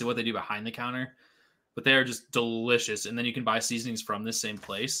know, honestly, what they do behind the counter. But they are just delicious. And then you can buy seasonings from this same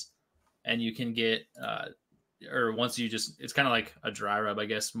place. And you can get, it's kind of like a dry rub, I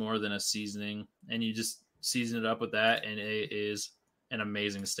guess, more than a seasoning. And you just season it up with that. And it is an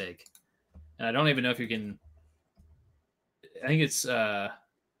amazing steak. And I don't even know if you can, I think it's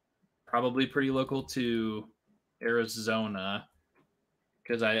probably pretty local to Arizona.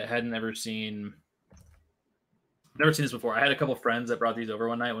 Because I had never seen this before. I had a couple friends that brought these over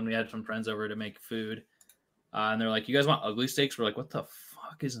one night when we had some friends over to make food. And they're like, you guys want ugly steaks? We're like, what the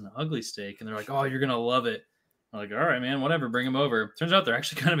fuck is an ugly steak? And they're like, oh, you're going to love it. I'm like, all right, man, whatever. Bring them over. Turns out they're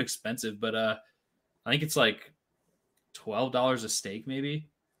actually kind of expensive, but I think it's like $12 a steak maybe.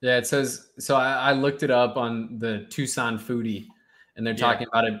 Yeah, it says, so I looked it up on the Tucson Foodie, and they're talking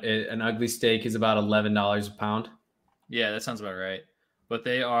about an ugly steak is about $11 a pound. Yeah, that sounds about right. But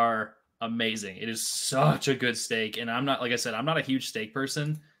they are amazing. It is such a good steak, and I'm not, like I said, I'm not a huge steak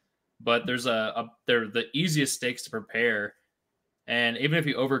person, but they're the easiest steaks to prepare, and even if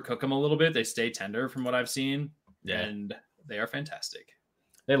you overcook them a little bit, they stay tender from what I've seen, and they are fantastic.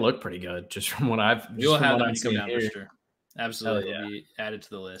 They look pretty good, just from what I've. You'll have them when you come down here. for sure. Absolutely, will be added to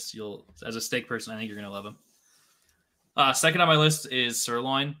the list. You'll, as a steak person, I think you're gonna love them. Second on my list is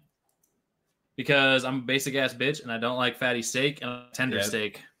sirloin, because I'm a basic ass bitch and I don't like fatty steak and tender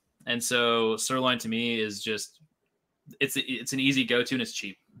steak, and so sirloin to me is just it's an easy go to and it's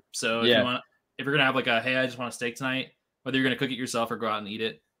cheap. So if you're gonna have like hey, I just want a steak tonight, whether you're gonna cook it yourself or go out and eat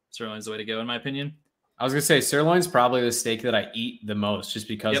it, sirloin's the way to go in my opinion. I was gonna say sirloin's probably the steak that I eat the most, just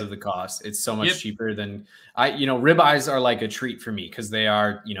because of the cost. It's so much cheaper than ribeyes are like a treat for me, because they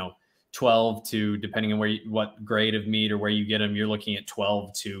are 12 to, depending on what grade of meat or where you get them, you're looking at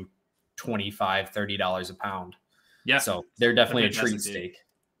 $12 to $25-$30 a pound. Yeah, so they're definitely a treat steak.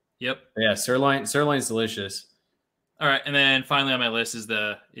 Yep. Yeah, sirloin's delicious. All right, and then finally on my list is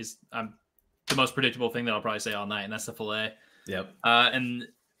the most predictable thing that I'll probably say all night, and that's the filet. Yep. And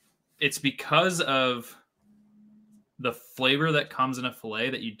it's because of the flavor that comes in a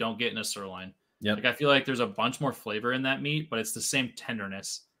filet that you don't get in a sirloin. Yep. Like I feel like there's a bunch more flavor in that meat, but it's the same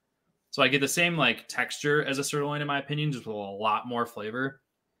tenderness. So I get the same like texture as a sirloin in my opinion, just with a lot more flavor.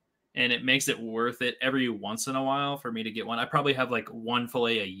 And it makes it worth it every once in a while for me to get one. I probably have like one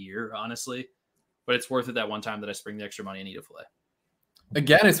filet a year, honestly, but it's worth it that one time that I spring the extra money and eat a filet.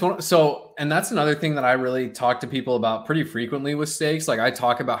 Again, and that's another thing that I really talk to people about pretty frequently with steaks. Like I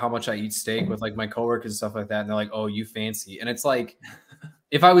talk about how much I eat steak with like my coworkers and stuff like that. And they're like, oh, you fancy. And it's like,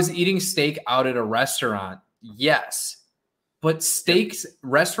 if I was eating steak out at a restaurant, yes, but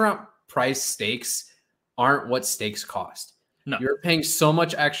restaurant price steaks aren't what steaks cost. No, you're paying so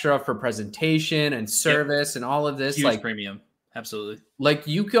much extra for presentation and service and all of this. Huge like premium. Absolutely. Like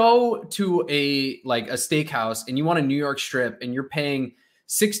you go to a steakhouse and you want a New York strip and you're paying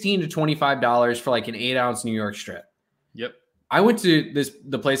 $16 to $25 for like an 8-ounce New York strip. Yep. I went to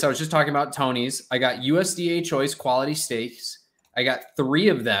the place I was just talking about, Tony's. I got USDA choice quality steaks. I got 3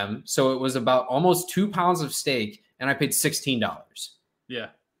 of them. So it was about almost 2 pounds of steak and I paid $16. Yeah.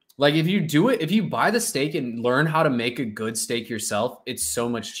 Like if you buy the steak and learn how to make a good steak yourself, it's so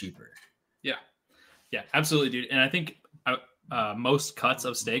much cheaper. Yeah. Yeah, absolutely, dude. And I think most cuts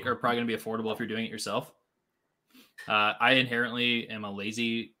of steak are probably going to be affordable if you're doing it yourself. I inherently am a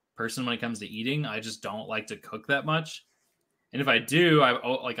lazy person when it comes to eating. I just don't like to cook that much. And if I do,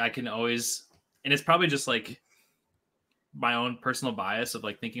 I can always, and it's probably just like my own personal bias of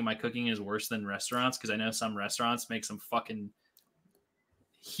like thinking my cooking is worse than restaurants. Cause I know some restaurants make some fucking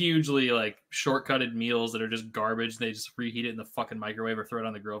hugely like shortcutted meals that are just garbage. They just reheat it in the fucking microwave or throw it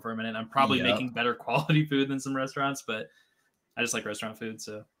on the grill for a minute. I'm probably making better quality food than some restaurants, but I just like restaurant food.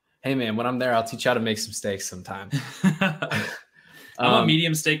 So, hey man, when I'm there, I'll teach you how to make some steaks sometime. I'm a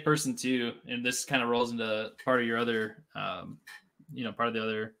medium steak person too. And this kind of rolls into part of your other, part of the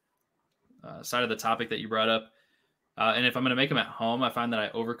other side of the topic that you brought up. And if I'm going to make them at home, I find that I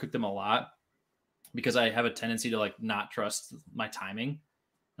overcook them a lot because I have a tendency to like not trust my timing.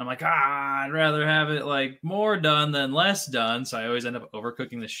 I'm like, I'd rather have it like more done than less done. So I always end up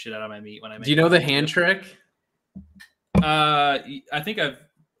overcooking the shit out of my meat when I make. Do you know the hand trick? I think I've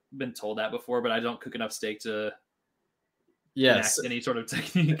been told that before, but I don't cook enough steak to enact any sort of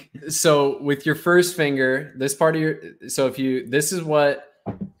technique. So with your first finger, this part of this is what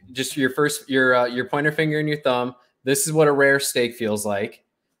just your pointer finger and your thumb. This is what a rare steak feels like.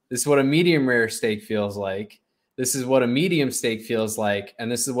 This is what a medium rare steak feels like. This is what a medium steak feels like, and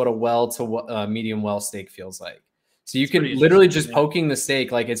this is what a well to medium well steak feels like. So you can literally just poking the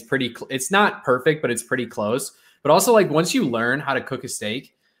steak like it's pretty. It's not perfect, but it's pretty close. But also, like once you learn how to cook a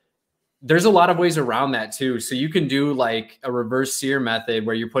steak, there's a lot of ways around that too. So you can do like a reverse sear method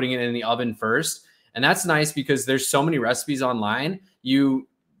where you're putting it in the oven first. And that's nice because there's so many recipes online. You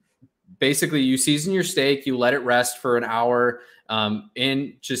season your steak, you let it rest for an hour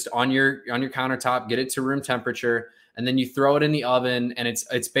just on your countertop, get it to room temperature, and then you throw it in the oven. And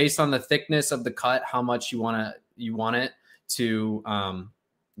it's based on the thickness of the cut, how much you want it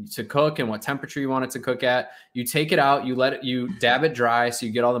to cook and what temperature you want it to cook at. You take it out, you dab it dry so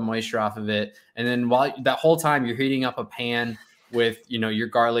you get all the moisture off of it. And then while that whole time you're heating up a pan with, your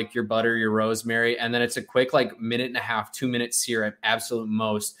garlic, your butter, your rosemary. And then it's a quick, like 1.5, 2 minute sear at absolute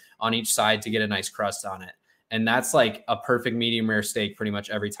most on each side to get a nice crust on it. And that's like a perfect medium rare steak pretty much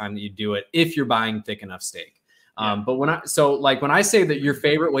every time that you do it, if you're buying thick enough steak. But when I say that your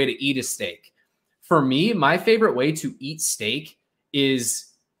favorite way to eat a steak, for me, my favorite way to eat steak is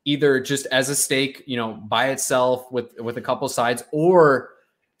either just as a steak, by itself with a couple sides, or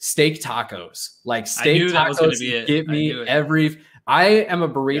steak tacos. Like steak tacos get me I am a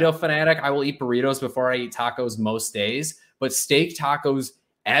burrito fanatic. I will eat burritos before I eat tacos most days, but steak tacos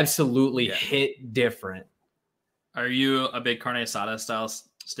absolutely hit different. Are you a big carne asada style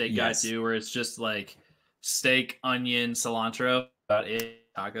steak guy too, where it's just like steak, onion, cilantro, about it,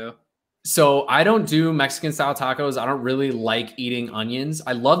 taco? So I don't do Mexican style tacos. I don't really like eating onions.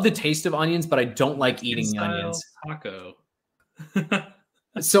 I love the taste of onions, but I don't like eating onions. Taco.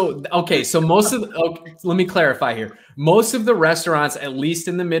 So let me clarify here. Most of the restaurants, at least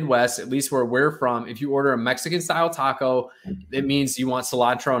in the Midwest, at least where we're from, if you order a Mexican style taco, it means you want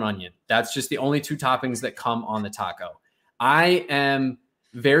cilantro and onion. That's just the only two toppings that come on the taco. I am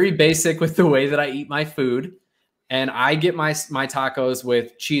very basic with the way that I eat my food, and I get my tacos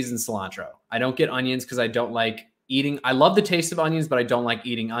with cheese and cilantro. I don't get onions because I don't like eating. I love the taste of onions, but I don't like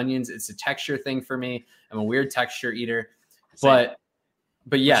eating onions. It's a texture thing for me. I'm a weird texture eater. Same.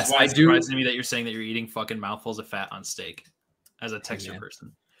 But yes, I do. Surprising to me that you're saying that you're eating fucking mouthfuls of fat on steak as a texture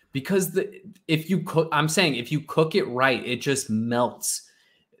person. Because if you cook it right, it just melts.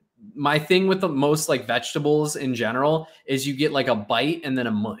 My thing with the most like vegetables in general is you get like a bite and then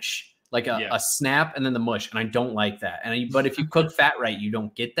a mush, like a snap and then the mush, and I don't like that. But if you cook fat right, you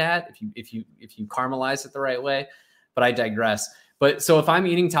don't get that. If you caramelize it the right way. But I digress. But so if I'm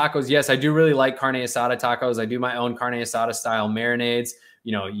eating tacos, yes, I do really like carne asada tacos. I do my own carne asada style marinades.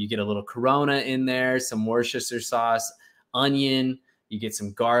 You get a little Corona in there, some Worcestershire sauce, onion, you get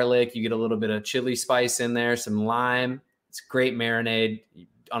some garlic, you get a little bit of chili spice in there, some lime. It's a great marinade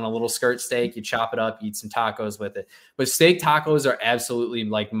on a little skirt steak. You chop it up, eat some tacos with it. But steak tacos are absolutely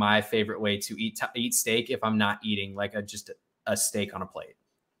like my favorite way to eat steak if I'm not eating like just a steak on a plate.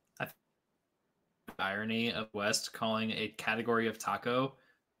 Irony of West calling a category of taco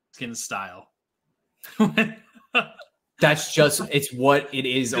skin style. That's just, it's what it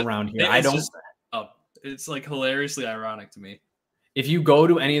is around here. It's like hilariously ironic to me. If you go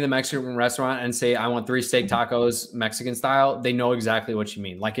to any of the Mexican restaurant and say, I want 3 steak tacos, Mexican style, they know exactly what you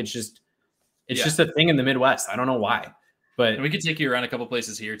mean. Like it's just a thing in the Midwest. I don't know why, but we could take you around a couple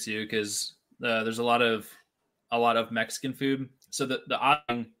places here too. Cause there's a lot of Mexican food. So the odd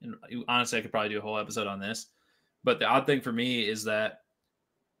thing, and honestly, I could probably do a whole episode on this, but the odd thing for me is that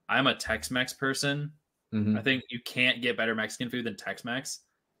I'm a Tex-Mex person. Mm-hmm. I think you can't get better Mexican food than Tex-Mex.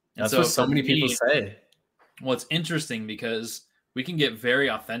 And that's what so many people say. Well, it's interesting because we can get very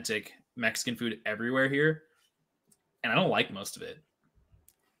authentic Mexican food everywhere here, and I don't like most of it.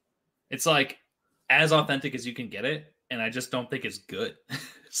 It's like as authentic as you can get it, and I just don't think it's good.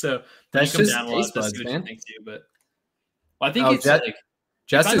 So that's just taste buds, man. But I think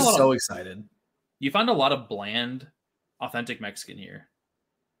Jess is so excited. You find a lot of bland, authentic Mexican here.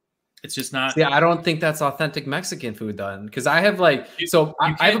 It's just not. Yeah, I don't think that's authentic Mexican food then, because I have I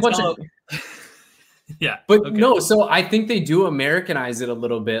have a bunch of. Yeah, but okay. No. So I think they do Americanize it a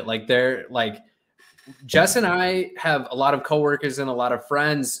little bit. Like they're like, Jess and I have a lot of coworkers and a lot of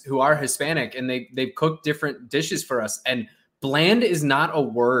friends who are Hispanic, and they cook different dishes for us. And bland is not a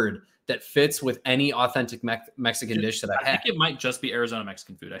word that fits with any authentic Mexican dish that I've had. I think it might just be Arizona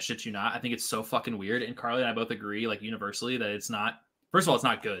Mexican food. I shit you not. I think it's so fucking weird. And Carly and I both agree, like universally, that it's not. First of all, it's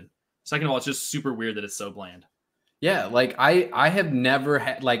not good. Second of all, it's just super weird that it's so bland. Yeah, like I have never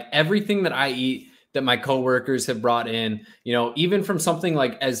had like everything that I eat that my coworkers have brought in, even from something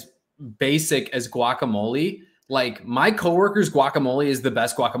like as basic as guacamole. Like my coworkers' guacamole is the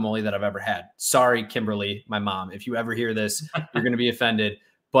best guacamole that I've ever had. Sorry, Kimberly, my mom. If you ever hear this, you're going to be offended.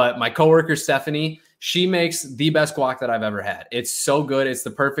 But my coworker, Stephanie, she makes the best guac that I've ever had. It's so good. It's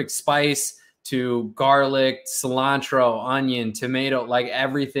the perfect spice to garlic, cilantro, onion, tomato, like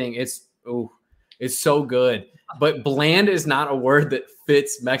everything. It's so good. But bland is not a word that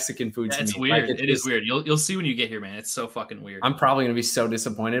fits Mexican food to me. It's weird. It is weird. You'll see when you get here, man. It's so fucking weird. I'm probably going to be so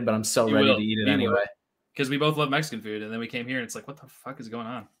disappointed, but I'm so ready to eat it anyway. Because we both love Mexican food, and then we came here, and it's like, what the fuck is going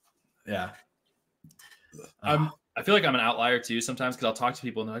on? Yeah. I feel like I'm an outlier, too, sometimes, because I'll talk to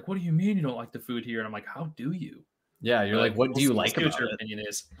people, and they're like, what do you mean you don't like the food here? And I'm like, how do you? Yeah, you're like, what do you like about what your opinion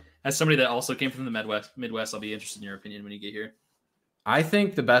is. As somebody that also came from the Midwest, I'll be interested in your opinion when you get here. I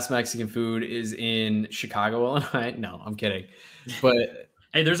think the best Mexican food is in Chicago, Illinois. No, I'm kidding. But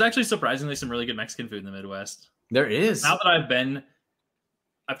hey, there's actually surprisingly some really good Mexican food in the Midwest. There is. Now that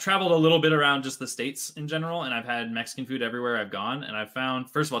I've traveled a little bit around just the states in general, and I've had Mexican food everywhere I've gone. And I've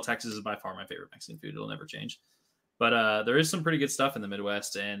found, first of all, Texas is by far my favorite Mexican food. It'll never change. But there is some pretty good stuff in the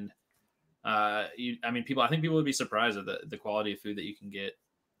Midwest. And I think people would be surprised at the quality of food that you can get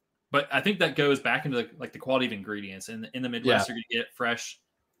But I think that goes back into the quality of ingredients. In the Midwest, you're gonna get fresh,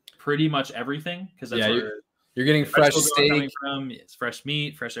 pretty much everything because that's where you're getting fresh steak coming from. It's fresh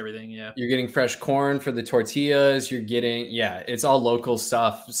meat, fresh everything. Yeah, you're getting fresh corn for the tortillas. You're getting it's all local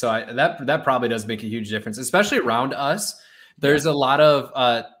stuff. So that probably does make a huge difference, especially around us. There's a lot of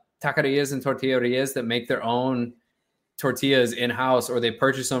taquerias and tortillerias that make their own tortillas in-house, or they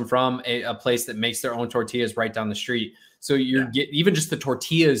purchase them from a place that makes their own tortillas right down the street. So even just the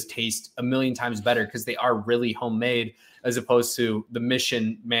tortillas taste a million times better because they are really homemade, as opposed to the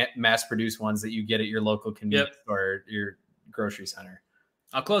Mission mass-produced ones that you get at your local convenience store or your grocery center.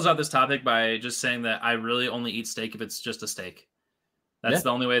 I'll close out this topic by just saying that I really only eat steak if it's just a steak. That's the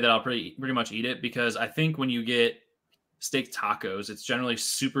only way that I'll pretty much eat it, because I think when you get steak tacos, it's generally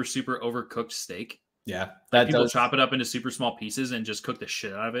super, super overcooked steak. Yeah. People chop it up into super small pieces and just cook the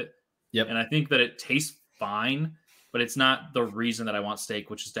shit out of it. Yep. And I think that it tastes fine, but it's not the reason that I want steak,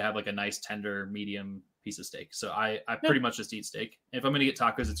 which is to have like a nice tender medium piece of steak. So I pretty much just eat steak. If I'm going to get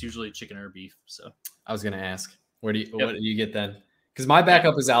tacos, it's usually chicken or beef. So I was going to ask, what do you get then? Because my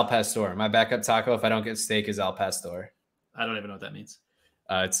backup is Al Pastor. My backup taco, if I don't get steak, is Al Pastor. I don't even know what that means.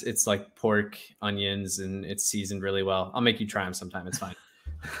 It's like pork, onions, and it's seasoned really well. I'll make you try them sometime. It's fine.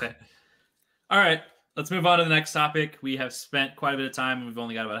 Okay. All right. Let's move on to the next topic. We have spent quite a bit of time, and we've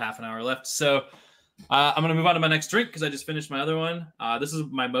only got about half an hour left. So I'm going to move on to my next drink because I just finished my other one. This is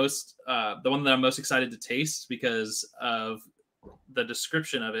my the one that I'm most excited to taste because of the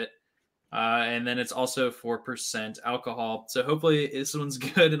description of it. And then it's also 4% alcohol. So hopefully this one's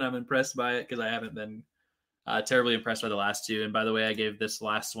good and I'm impressed by it, because I haven't been terribly impressed by the last two. And by the way, I gave this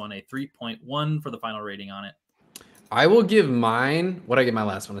last one a 3.1 for the final rating on it. I will give mine, what did I give my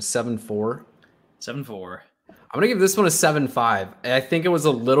last one? A 7.4? 7.4. I'm gonna give this one a 7.5. I think it was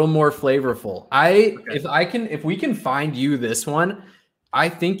a little more flavorful. If we can find you this one, I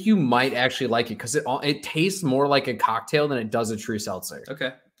think you might actually like it because it tastes more like a cocktail than it does a true seltzer.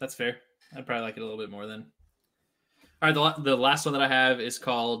 Okay, that's fair. I'd probably like it a little bit more then. All right, the last one that I have is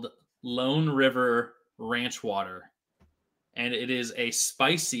called Lone River Ranch Water, and it is a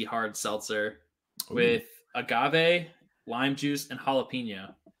spicy hard seltzer with agave, lime juice, and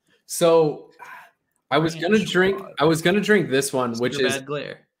jalapeno. So I was gonna drink this one, which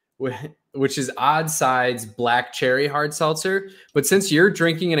is Odd Sides Black Cherry Hard Seltzer. But since you're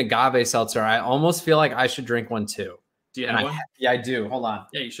drinking an agave seltzer, I almost feel like I should drink one too. Do you have one? Yeah, I do. Hold on.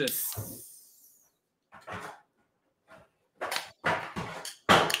 Yeah, you should.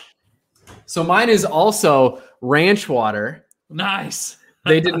 So mine is also ranch water. Nice.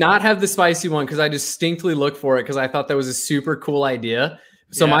 They did not have the spicy one because I distinctly looked for it because I thought that was a super cool idea.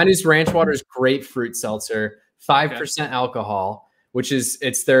 So mine is ranch water's grapefruit seltzer, 5% alcohol, which is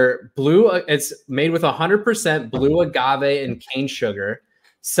it's made with 100% blue agave and cane sugar,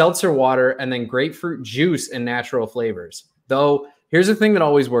 seltzer water, and then grapefruit juice and natural flavors. Though here's the thing that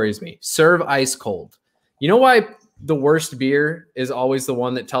always worries me: serve ice cold. You know why the worst beer is always the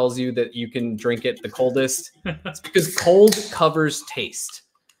one that tells you that you can drink it the coldest? It's because cold covers taste,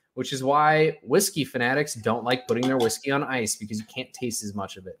 which is why whiskey fanatics don't like putting their whiskey on ice because you can't taste as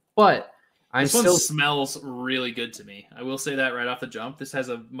much of it. But this one smells really good to me. I will say that right off the jump. This has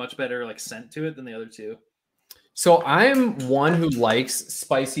a much better scent to it than the other two. So I'm one who likes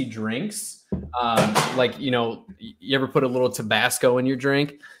spicy drinks. You ever put a little Tabasco in your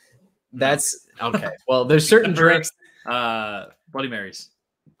drink? That's okay. Well, there's certain drinks, Bloody Marys.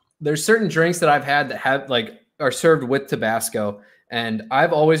 There's certain drinks that I've had that have are served with Tabasco, and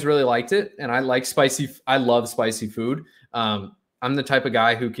I've always really liked it. And I like spicy. I love spicy food. I'm the type of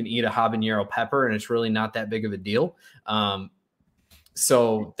guy who can eat a habanero pepper, and it's really not that big of a deal.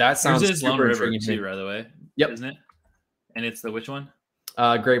 So that sounds super Lone River too, by the way. Yep, isn't it? And it's the which one?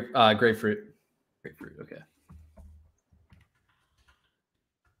 Grapefruit. Grapefruit. Okay.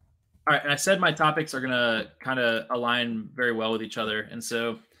 All right, and I said my topics are going to kind of align very well with each other. And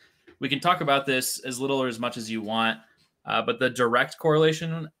so we can talk about this as little or as much as you want. But the direct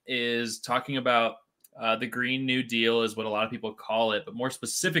correlation is talking about the Green New Deal is what a lot of people call it. But more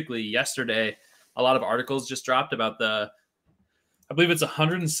specifically, yesterday, a lot of articles just dropped about I believe it's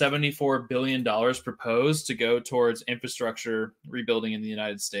 $174 billion proposed to go towards infrastructure rebuilding in the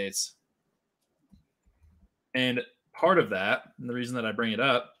United States. And part of that, and the reason that I bring it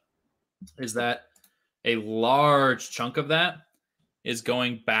up, is that a large chunk of that is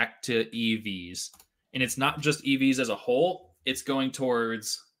going back to EVs. And it's not just EVs as a whole. It's going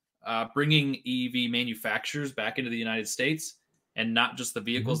towards bringing EV manufacturers back into the United States, and not just the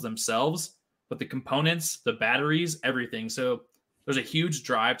vehicles themselves, but the components, the batteries, everything. So there's a huge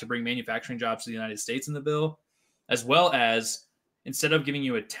drive to bring manufacturing jobs to the United States in the bill, as well as instead of giving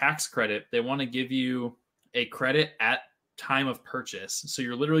you a tax credit, they want to give you a credit at time of purchase. So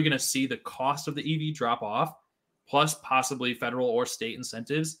you're literally going to see the cost of the EV drop off, plus possibly federal or state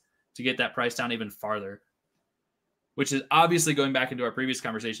incentives to get that price down even farther, which is obviously, going back into our previous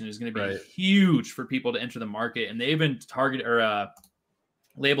conversation, is going to be huge for people to enter the market. And they even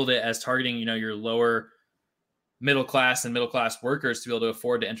labeled it as targeting, your lower middle class and middle class workers to be able to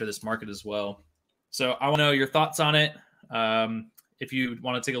afford to enter this market as well. So I want to know your thoughts on it. If you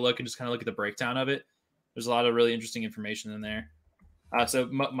want to take a look and just kind of look at the breakdown of it, there's a lot of really interesting information in there. So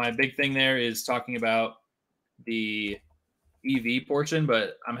my big thing there is talking about the EV portion,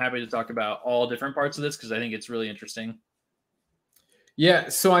 but I'm happy to talk about all different parts of this because I think it's really interesting. Yeah.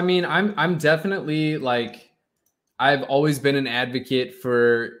 So, I mean, I'm definitely I've always been an advocate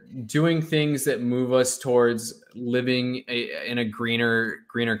for doing things that move us towards living in a greener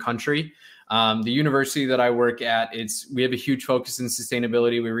country. The university that I work at, we have a huge focus in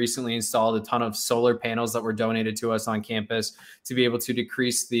sustainability. We recently installed a ton of solar panels that were donated to us on campus to be able to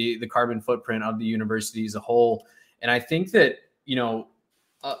decrease the carbon footprint of the university as a whole. And I think that,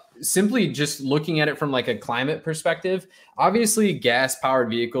 simply just looking at it from a climate perspective, obviously gas powered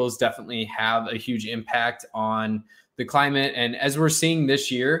vehicles definitely have a huge impact on the climate. And as we're seeing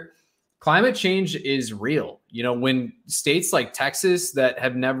this year, climate change is real. When states like Texas that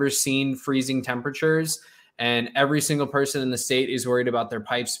have never seen freezing temperatures, and every single person in the state is worried about their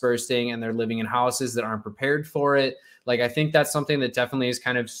pipes bursting and they're living in houses that aren't prepared for it. I think that's something that definitely has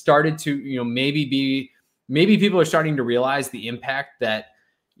kind of started to, maybe people are starting to realize the impact that,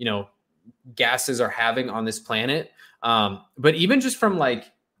 gases are having on this planet. But even just from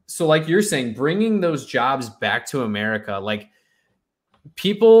you're saying, bringing those jobs back to America,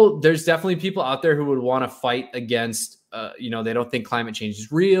 there's definitely people out there who would want to fight against, they don't think climate change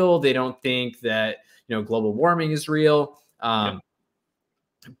is real. They don't think that, global warming is real.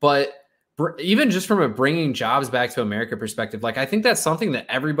 But even just from a bringing jobs back to America perspective, I think that's something that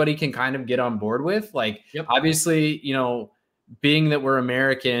everybody can kind of get on board with. Obviously, being that we're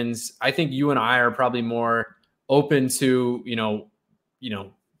Americans, I think you and I are probably more open to,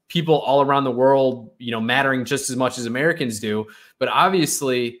 people all around the world, mattering just as much as Americans do. But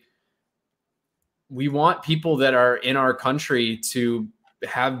obviously, we want people that are in our country to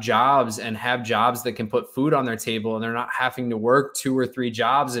have jobs that can put food on their table, and they're not having to work 2 or 3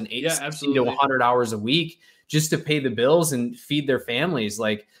 jobs and 60 to 100 hours a week just to pay the bills and feed their families.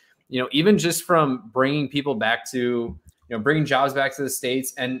 Even just from bringing people back to, bringing jobs back to the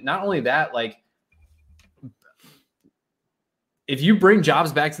States. And not only that, if you bring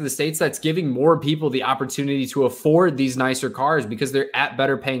jobs back to the States, that's giving more people the opportunity to afford these nicer cars because they're at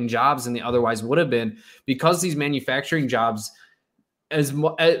better paying jobs than they otherwise would have been, because these manufacturing jobs,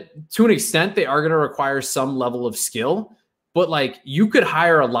 to an extent, they are going to require some level of skill. But you could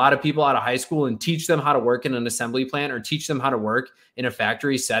hire a lot of people out of high school and teach them how to work in an assembly plant or teach them how to work in a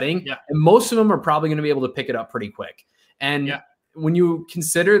factory setting. Yeah. And most of them are probably going to be able to pick it up pretty quick. And when you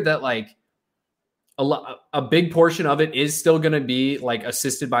consider that, a big portion of it is still going to be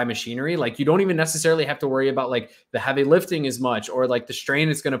assisted by machinery, you don't even necessarily have to worry about the heavy lifting as much, or the strain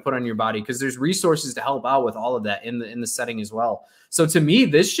it's going to put on your body, because there's resources to help out with all of that in the setting as well. So to me,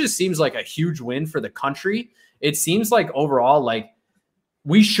 this just seems like a huge win for the country. It seems overall,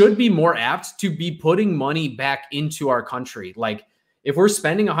 we should be more apt to be putting money back into our country. If we're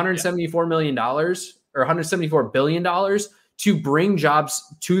spending $174 million or $174 billion to bring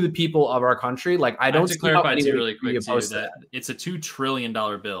jobs to the people of our country, I don't see clarify too really quick too, that it's a $2 trillion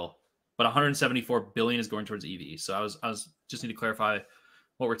bill, but 174 billion is going towards EV. So I was just need to clarify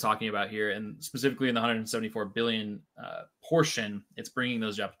what we're talking about here, and specifically in the 174 billion portion, it's bringing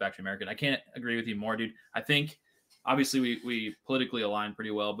those jobs back to America. And I can't agree with you more, dude. I think obviously we politically align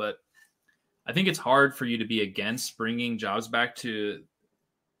pretty well, but I think it's hard for you to be against bringing jobs back to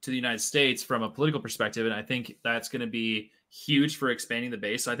the United States from a political perspective. And I think that's going to be huge for expanding the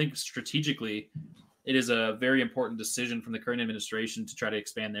base. So I think strategically, it is a very important decision from the current administration to try to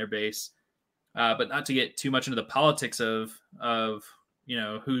expand their base, but not to get too much into the politics of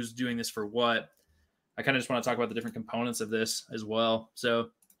who's doing this for what. I kind of just want to talk about the different components of this as well. So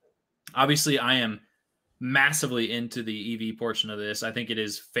obviously, I am massively into the EV portion of this. I think it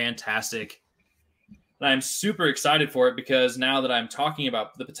is fantastic. And I'm super excited for it because now that I'm talking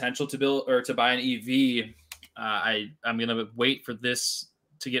about the potential to build or to buy an EV, I'm going to wait for this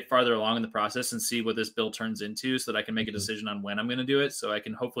to get farther along in the process and see what this bill turns into so that I can make a decision on when I'm going to do it. So I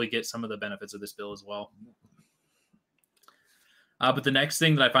can hopefully get some of the benefits of this bill as well. But the next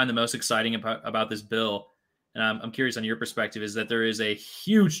thing that I find the most exciting about this bill, and I'm curious on your perspective, is that there is a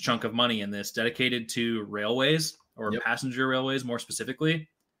huge chunk of money in this dedicated to railways. or passenger railways more specifically.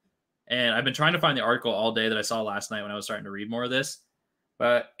 And I've been trying to find the article all day that I saw last night when I was starting to read more of this.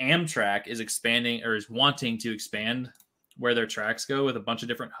 But Amtrak is expanding, or is wanting to expand where their tracks go with a bunch of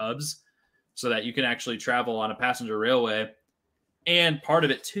different hubs so that you can actually travel on a passenger railway. And part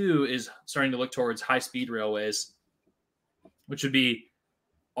of it too is starting to look towards high-speed railways, which would be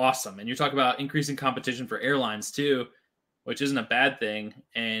awesome. And you're talking about increasing competition for airlines too, which isn't a bad thing.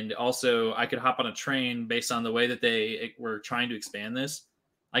 And also I could hop on a train based on the way that they were trying to expand this.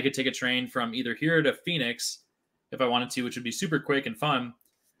 I could take a train from either here to Phoenix if I wanted to, which would be super quick and fun.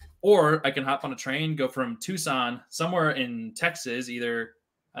 Or I can hop on a train, go from Tucson, somewhere in Texas, either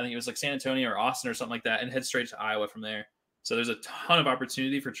I think it was like San Antonio or Austin or something like that, and head straight to Iowa from there. So there's a ton of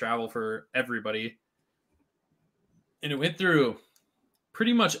opportunity for travel for everybody. And it went through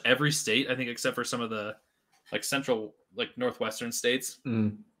pretty much every state, I think, except for some of the like central, like northwestern states.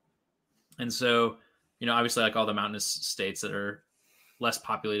 And so, you know, obviously like all the mountainous states that are less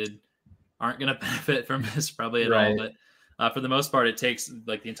populated aren't going to benefit from this probably at all. But for the most part, it takes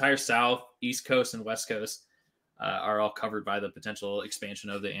like the entire South, East Coast, and West Coast are all covered by the potential expansion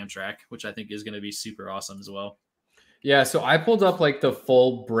of the Amtrak, which I think is going to be super awesome as well. Yeah, so I pulled up like the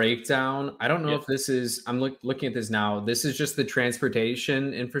full breakdown. I don't know if this is, I'm looking at this now. This is just the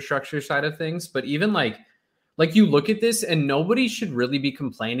transportation infrastructure side of things. But even like you look at this and nobody should really be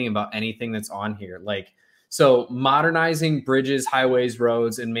complaining about anything that's on here. Like, so modernizing bridges, highways,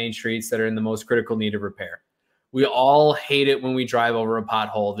 roads, and main streets that are in the most critical need of repair. We all hate it when we drive over a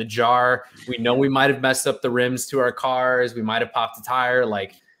pothole. The jar, we know we might have messed up the rims to our cars. We might have popped a tire.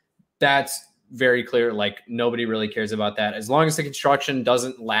 Like, that's very clear. Like, nobody really cares about that. As long as the construction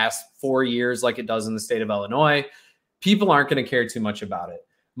doesn't last 4 years like it does in the state of Illinois, people aren't going to care too much about it.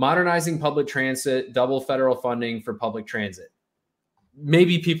 Modernizing public transit, double federal funding for public transit.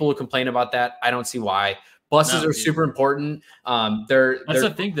 Maybe people will complain about that. I don't see why. Buses are super important. That's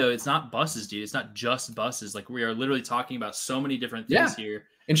the thing, though. It's not buses, dude. It's not just buses. Like, we are literally talking about so many different things here.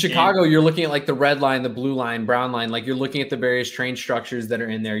 In Chicago, you're looking at like the red line, the blue line, brown line. Like, you're looking at the various train structures that are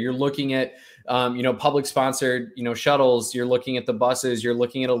in there. You're looking at, public sponsored, shuttles. You're looking at the buses. You're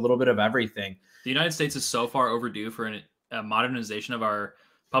looking at a little bit of everything. The United States is so far overdue for a modernization of our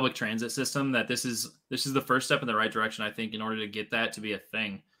public transit system that this is the first step in the right direction, I think, in order to get that to be a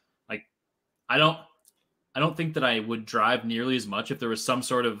thing. Like, I don't think that I would drive nearly as much if there was some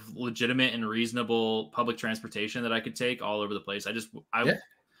sort of legitimate and reasonable public transportation that I could take all over the place.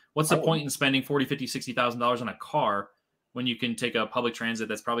 What's the point in spending $40,000, $50,000, $60,000 on a car when you can take a public transit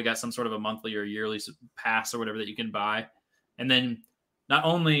that's probably got some sort of a monthly or yearly pass or whatever that you can buy? And then not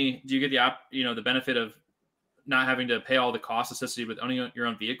only do you get the benefit of not having to pay all the costs associated with owning your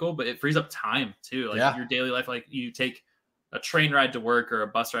own vehicle, but it frees up time too. Like your daily life, like you take a train ride to work or a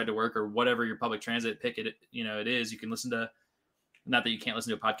bus ride to work or whatever your public transit pick it is. You can listen to, not that you can't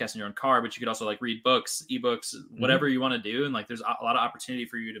listen to a podcast in your own car, but you could also like read books, ebooks, whatever you want to do. And like, there's a lot of opportunity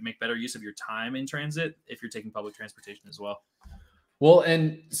for you to make better use of your time in transit if you're taking public transportation as well. Well,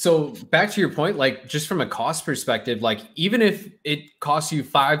 and so back to your point, like just from a cost perspective, like even if it costs you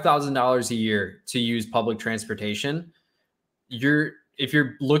 $5,000 a year to use public transportation, if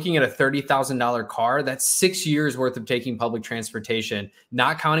you're looking at a $30,000 car, that's 6 years worth of taking public transportation,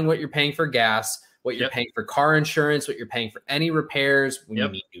 not counting what you're paying for gas, what you're paying for car insurance, what you're paying for any repairs, when you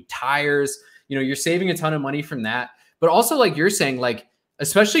need new tires, you're saving a ton of money from that. But also, like you're saying, like,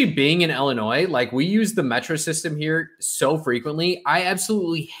 especially being in Illinois, like we use the metro system here so frequently. I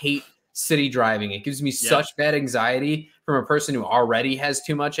absolutely hate city driving. It gives me such bad anxiety from a person who already has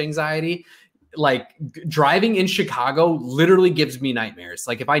too much anxiety. Like driving in Chicago literally gives me nightmares.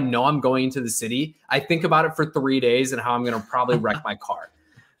 Like if I know I'm going into the city, I think about it for 3 days and how I'm going to probably wreck my car.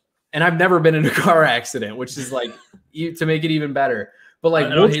 And I've never been in a car accident, which is like to make it even better. But like, I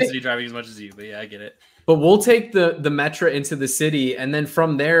don't hate city driving as much as you, but yeah, I get it. But we'll take the metro into the city. And then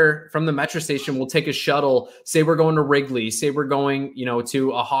from there, from the metro station, we'll take a shuttle. Say we're going to Wrigley. Say we're going,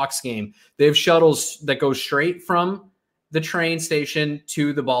 to a Hawks game. They have shuttles that go straight from the train station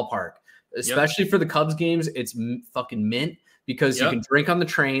to the ballpark. Especially for the Cubs games, it's fucking mint because you can drink on the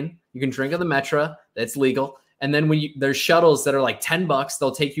train. You can drink on the metro. That's legal. And then there's shuttles that are like $10.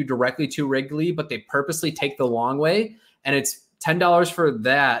 They'll take you directly to Wrigley, but they purposely take the long way. And it's $10 for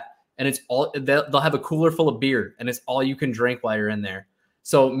that. And it's all, they'll have a cooler full of beer and it's all you can drink while you're in there.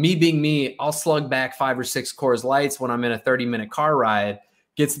 So me being me, I'll slug back 5 or 6 Coors Lights when I'm in a 30-minute car ride.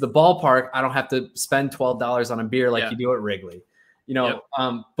 Get to the ballpark, I don't have to spend $12 on a beer like you do at Wrigley.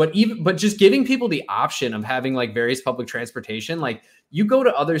 But just giving people the option of having like various public transportation, like you go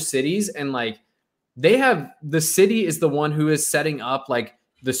to other cities and like the city is the one who is setting up like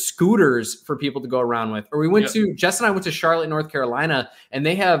the scooters for people to go around with. Or we went to, Jess and I went to Charlotte, North Carolina, and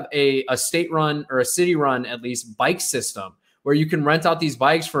they have a state run or a city run, at least, bike system where you can rent out these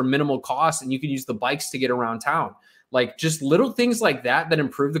bikes for minimal cost and you can use the bikes to get around town. Like just little things like that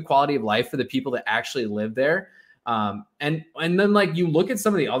improve the quality of life for the people that actually live there. And then like you look at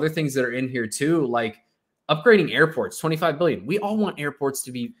some of the other things that are in here too, like upgrading airports, 25 billion. We all want airports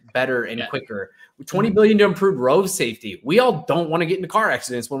to be better and quicker. 20 billion to improve road safety. We all don't want to get into car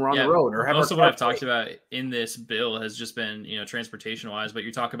accidents when we're on the road or have most of what I've talked about in this bill has just been, transportation wise, but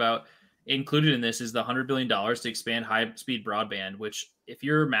you talk about included in this is the $100 billion to expand high speed broadband, which if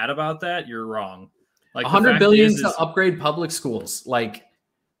you're mad about that, you're wrong. Like $100 billion to upgrade public schools. Like,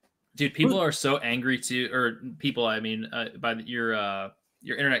 dude, people are so angry by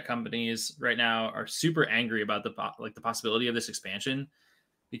your internet companies right now are super angry about the possibility of this expansion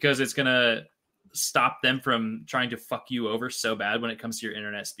because it's going to stop them from trying to fuck you over so bad when it comes to your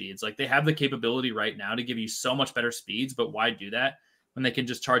internet speeds. Like they have the capability right now to give you so much better speeds, but why do that when they can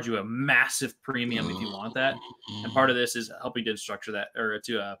just charge you a massive premium if you want that? And part of this is helping to structure that or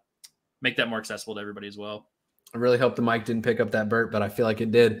to make that more accessible to everybody as well. I really hope the mic didn't pick up that burp, but I feel like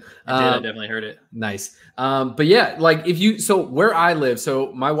it did. I definitely heard it. Nice. But yeah, like so where I live,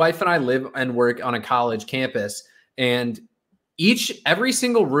 so my wife and I live and work on a college campus, and every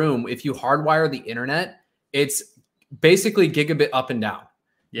single room, if you hardwire the internet, it's basically gigabit up and down.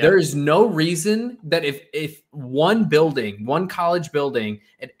 Yep. There is no reason that if one college building,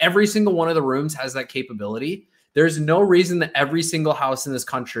 and every single one of the rooms has that capability, there's no reason that every single house in this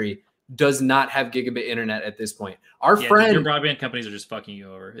country does not have gigabit internet at this point. Your broadband companies are just fucking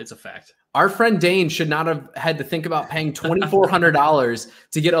you over. It's a fact. Our friend Dane should not have had to think about paying $2,400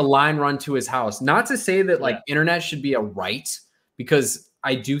 to get a line run to his house. Not to say that internet should be a right, because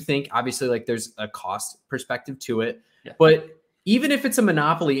I do think obviously like there's a cost perspective to it, but even if it's a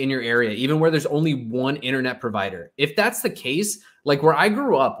monopoly in your area, even where there's only one internet provider, if that's the case, like where I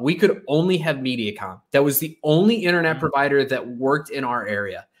grew up, we could only have Mediacom. That was the only internet provider that worked in our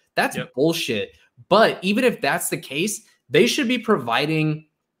area. That's bullshit. But even if that's the case, they should be providing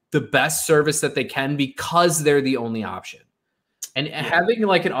the best service that they can because they're the only option. And having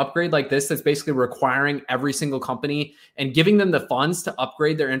like an upgrade like this that's basically requiring every single company and giving them the funds to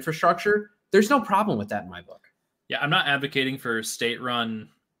upgrade their infrastructure, there's no problem with that in my book. Yeah, I'm not advocating for state-run,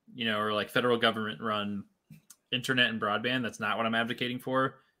 or like federal government-run internet and broadband. That's not what I'm advocating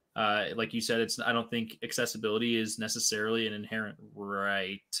for. Like you said, I don't think accessibility is necessarily an inherent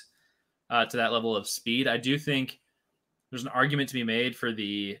right to that level of speed. I do think there's an argument to be made for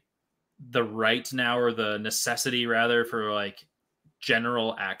the right now, or the necessity rather, for like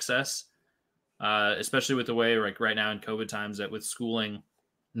general access, especially with the way like right now in COVID times that with schooling,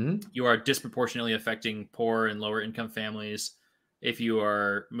 you are disproportionately affecting poor and lower income families if you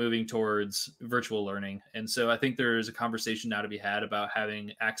are moving towards virtual learning. And so I think there is a conversation now to be had about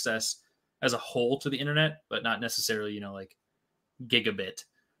having access as a whole to the internet, but not necessarily, like gigabit,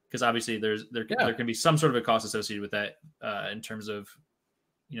 because obviously there can be some sort of a cost associated with that in terms of,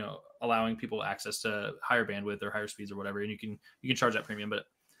 allowing people access to higher bandwidth or higher speeds or whatever. And you can charge that premium, but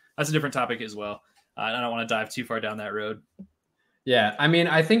that's a different topic as well. I don't want to dive too far down that road. Yeah. I mean,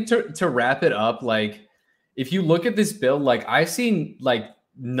 I think to wrap it up, like if you look at this bill, like I've seen like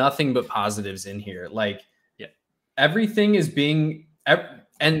nothing but positives in here. Like everything is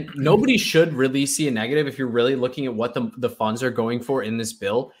and nobody should really see a negative if you're really looking at what the funds are going for in this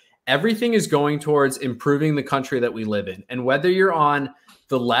bill. Everything is going towards improving the country that we live in. And whether you're on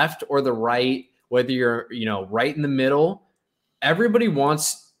the left or the right, whether you're, right in the middle, everybody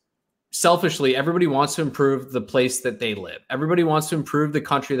wants to improve the place that they live. Everybody wants to improve the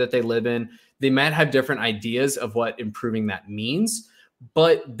country that they live in. They might have different ideas of what improving that means,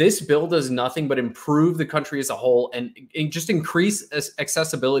 but this bill does nothing but improve the country as a whole and just increase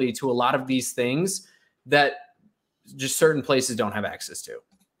accessibility to a lot of these things that just certain places don't have access to.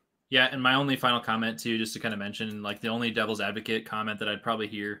 Yeah. And my only final comment too, just to kind of mention, like the only devil's advocate comment that I'd probably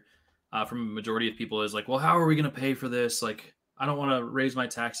hear from a majority of people is like, well, how are we going to pay for this? Like, I don't want to raise my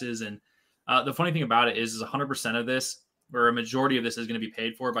taxes. And the funny thing about it is 100% of this, or a majority of this, is going to be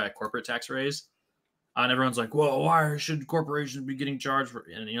paid for by a corporate tax raise. And everyone's like, well, why should corporations be getting charged for,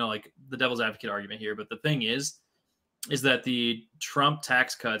 and like the devil's advocate argument here. But the thing is that the Trump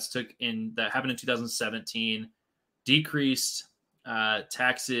tax cuts that happened in 2017 decreased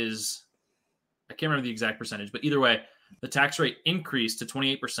taxes. I can't remember the exact percentage, but either way, the tax rate increased to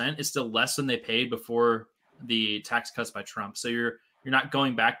 28%. Is still less than they paid before the tax cuts by Trump. So you're not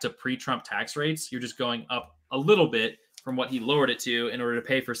going back to pre-Trump tax rates. You're just going up a little bit from what he lowered it to in order to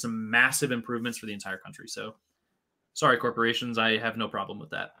pay for some massive improvements for the entire country. So sorry, corporations, I have no problem with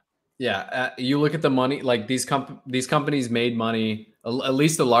that. Yeah, you look at the money, like these companies made money. At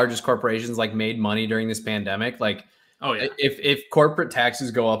least the largest corporations like made money during this pandemic. Like, oh yeah, if corporate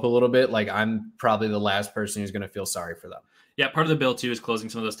taxes go up a little bit, like I'm probably the last person who's going to feel sorry for them. Yeah, part of the bill too is closing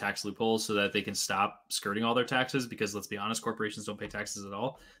some of those tax loopholes so that they can stop skirting all their taxes. Because let's be honest, corporations don't pay taxes at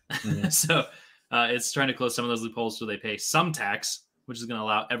all. Mm-hmm. So it's trying to close some of those loopholes so they pay some tax, which is going to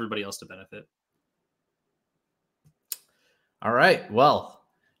allow everybody else to benefit. All right. Well,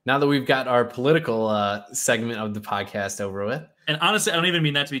 now that we've got our political segment of the podcast over with. And honestly, I don't even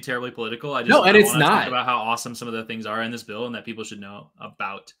mean that to be terribly political. I it's not. Talk about how awesome some of the things are in this bill and that people should know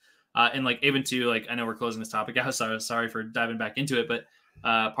about. And like even too, like I know we're closing this topic out, so sorry for diving back into it, but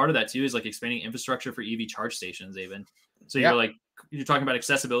part of that too is like expanding infrastructure for EV charge stations. Even so, you're talking about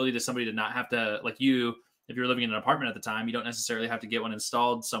accessibility to somebody to not have to, like, you, if you're living in an apartment at the time, you don't necessarily have to get one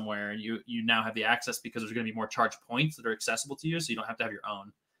installed somewhere, and you now have the access because there's going to be more charge points that are accessible to you, so you don't have to have your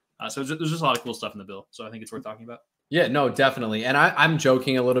own. So there's just a lot of cool stuff in the bill, so I think it's worth talking about. Yeah, no, definitely. And I'm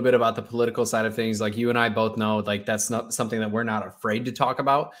joking a little bit about the political side of things. Like, you and I both know, like, that's not something that we're not afraid to talk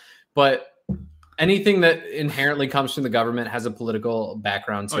about. But anything that inherently comes from the government has a political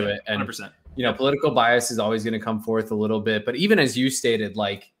background to it. And 100%. Political bias is always going to come forth a little bit. But even as you stated,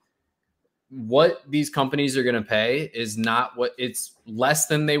 like, what these companies are going to pay is not what it's less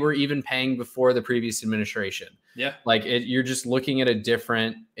than they were even paying before the previous administration. Yeah. Like you're just looking at a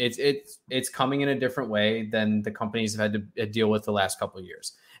different, it's coming in a different way than the companies have had to deal with the last couple of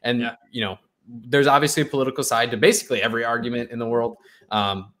years. And, there's obviously a political side to basically every argument in the world.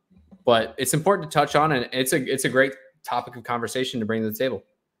 But it's important to touch on, and it's a great topic of conversation to bring to the table.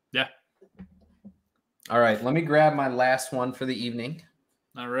 Yeah. All right. Let me grab my last one for the evening.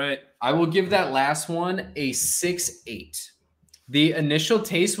 All right. I will give that last one a 6.8. The initial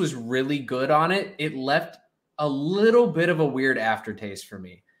taste was really good on it. It left a little bit of a weird aftertaste for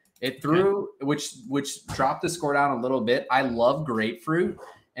me. It threw, which dropped the score down a little bit. I love grapefruit,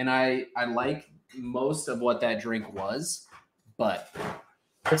 and I like most of what that drink was, but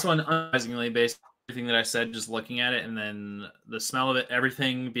this one, unsurprisingly, based on everything that I said, just looking at it, and then the smell of it,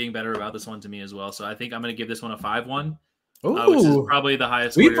 everything being better about this one to me as well. So I think I'm going to give this one a 5-1. Which is probably the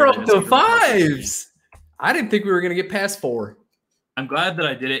highest. We broke the 5s. I didn't think we were going to get past 4. I'm glad that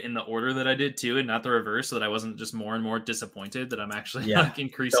I did it in the order that I did too, and not the reverse, so that I wasn't just more and more disappointed that I'm actually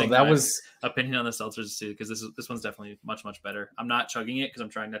increasing my opinion on the seltzers too, because this one's definitely much, much better. I'm not chugging it because I'm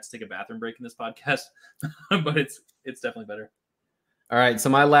trying not to take a bathroom break in this podcast, but it's definitely better. All right, so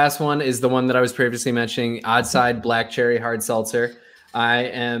my last one is the one that I was previously mentioning, Oddside Black Cherry Hard Seltzer. I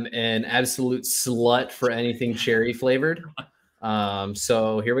am an absolute slut for anything cherry flavored.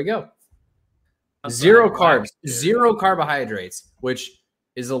 So here we go. 0 carbs, 0 carbohydrates, which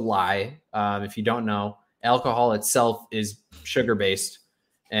is a lie. If you don't know, alcohol itself is sugar-based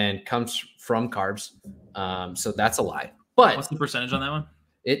and comes from carbs. So that's a lie. But what's the percentage on that one?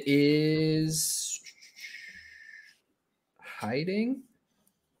 It is hiding.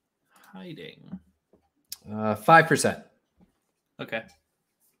 5%. Okay.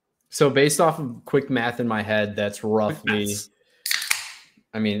 So based off of quick math in my head, that's roughly,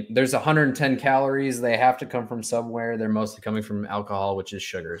 I mean, there's 110 calories. They have to come from somewhere. They're mostly coming from alcohol, which is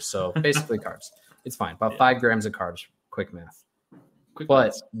sugar. So basically carbs. It's fine. About 5 grams of carbs. Quick math.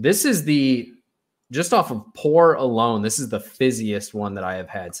 This is just off of pour alone, this is the fizziest one that I have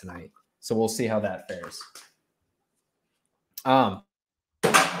had tonight. So we'll see how that fares.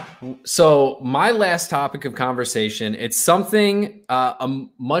 So my last topic of conversation, it's something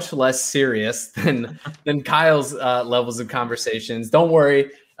much less serious than Kyle's levels of conversations. Don't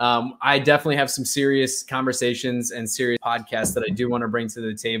worry. I definitely have some serious conversations and serious podcasts that I do want to bring to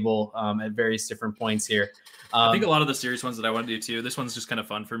the table at various different points here. I think a lot of the serious ones that I want to do too, this one's just kind of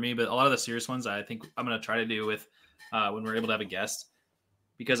fun for me, but a lot of the serious ones I think I'm going to try to do with when we're able to have a guest.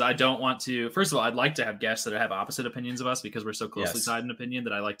 Because I don't want to, first of all, I'd like to have guests that have opposite opinions of us because we're so closely tied in opinion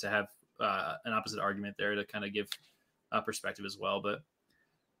that I like to have an opposite argument there to kind of give a perspective as well. But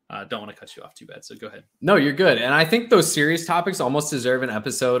don't want to cut you off too bad. So go ahead. No, you're good. And I think those serious topics almost deserve an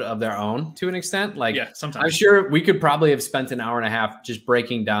episode of their own to an extent. Like, sometimes I'm sure we could probably have spent an hour and a half just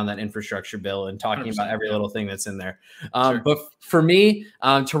breaking down that infrastructure bill and talking about every little thing that's in there. But for me,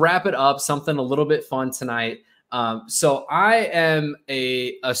 to wrap it up, something a little bit fun tonight. So I am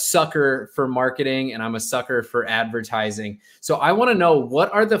a sucker for marketing and I'm a sucker for advertising. So I want to know,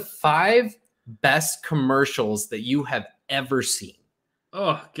 what are the 5 best commercials that you have ever seen?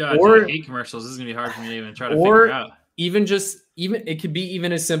 Oh God, I hate commercials. This is gonna be hard for me to even try to figure out. Even just even it could be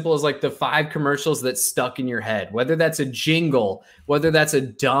even as simple as like the 5 commercials that stuck in your head, whether that's a jingle, whether that's a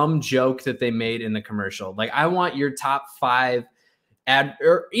dumb joke that they made in the commercial. Like I want your top 5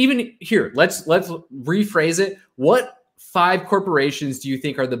 or even here, let's rephrase it. What 5 corporations do you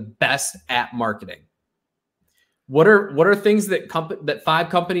think are the best at marketing? What are things that that 5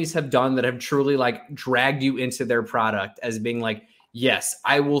 companies have done that have truly like dragged you into their product as being like, yes,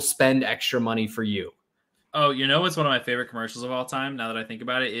 I will spend extra money for you? Oh, you know what's one of my favorite commercials of all time, now that I think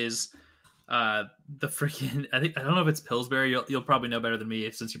about it, is the freaking, I don't know if it's Pillsbury. You'll probably know better than me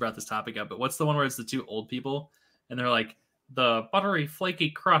since you brought this topic up, but what's the one where it's the 2 old people and they're like, the buttery flaky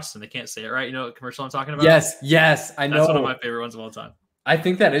crust, and they can't say it right? You know what commercial I'm talking about? Yes, I know. That's one of my favorite ones of all time. I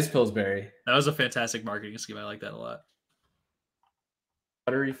think that is Pillsbury. That was a fantastic marketing scheme. I like that a lot.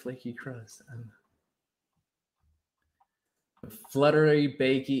 Buttery flaky crust. Fluttery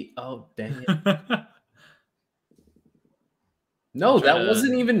bakey. Oh, dang it. No, that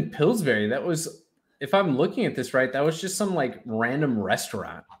wasn't even Pillsbury. That was, if I'm looking at this right, that was just some like random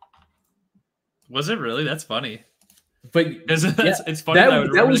restaurant. Was it really? That's funny. But it's funny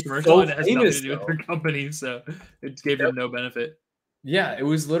that was commercial so and it has famous, nothing to do with their company, so it gave them no benefit. Yeah, it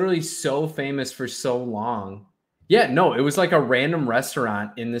was literally so famous for so long. Yeah, no, it was like a random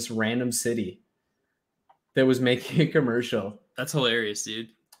restaurant in this random city that was making a commercial. That's hilarious, dude.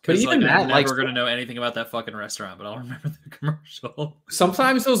 But even like, that, I'm never gonna know anything about that fucking restaurant, but I'll remember the commercial.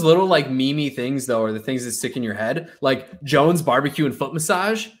 Sometimes those little like memey things though are the things that stick in your head, like Jones Barbecue and Foot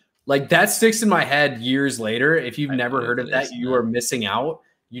Massage. Like that sticks in my head years later. If you've never heard of that, you are missing out.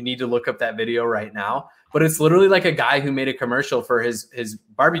 You need to look up that video right now. But it's literally like a guy who made a commercial for his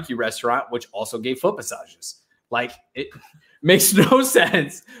barbecue restaurant, which also gave foot massages. Like it makes no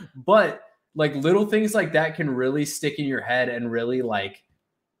sense. But like little things like that can really stick in your head and really like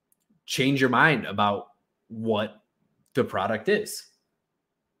change your mind about what the product is.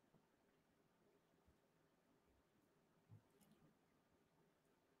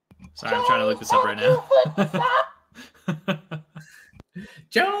 Sorry, I'm trying to look this up right now.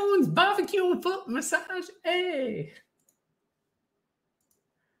 Jones Barbecue and Foot Massage. Hey.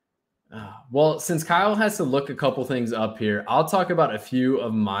 Well, since Kyle has to look a couple things up here, I'll talk about a few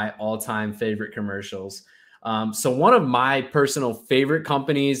of my all-time favorite commercials. So one of my personal favorite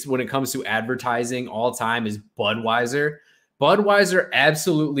companies when it comes to advertising all time is Budweiser. Budweiser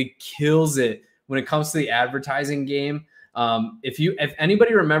absolutely kills it when it comes to the advertising game. If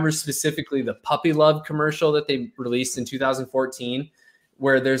anybody remembers specifically the Puppy Love commercial that they released in 2014,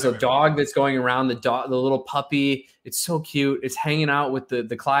 where there's a dog that's going around the little puppy. It's so cute. It's hanging out with the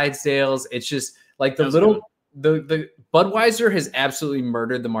Clydesdales. It's just like the Budweiser has absolutely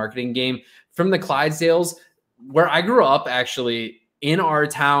murdered the marketing game. From the Clydesdales, where I grew up, actually in our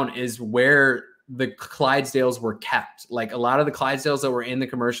town is where the Clydesdales were kept. Like a lot of the Clydesdales that were in the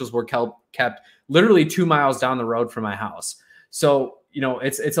commercials were kept literally 2 miles down the road from my house. So, you know,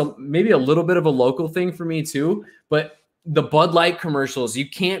 it's maybe a little bit of a local thing for me too, but the Bud Light commercials, you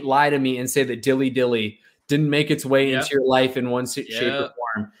can't lie to me and say that Dilly Dilly didn't make its way into your life in one shape or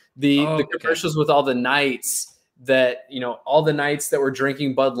form. The commercials with all the knights that, you know, all the knights that were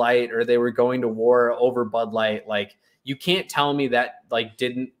drinking Bud Light or they were going to war over Bud Light, like you can't tell me that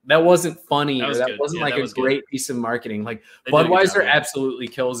that wasn't funny or that wasn't like a great piece of marketing. Like Budweiser absolutely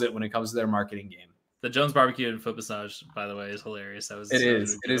kills it when it comes to their marketing game. The Jones Barbecue and Foot Massage, by the way, is hilarious.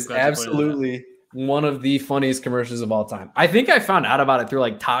 It is absolutely one of the funniest commercials of all time. I think I found out about it through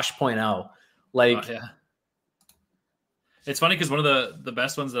like Tosh.0. Like, it's funny because one of the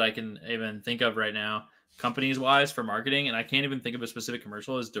best ones that I can even think of right now, companies wise for marketing, and I can't even think of a specific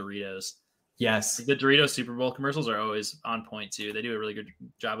commercial, is Doritos. Yes. The Doritos Super Bowl commercials are always on point too. They do a really good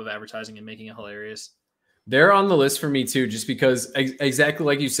job of advertising and making it hilarious. They're on the list for me too, just because exactly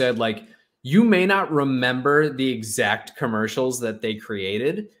like you said, like you may not remember the exact commercials that they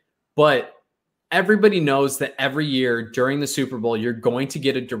created, but everybody knows that every year during the Super Bowl, you're going to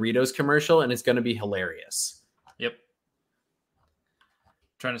get a Doritos commercial and it's going to be hilarious. Yep.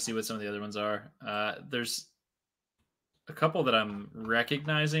 Trying to see what some of the other ones are. There's a couple that I'm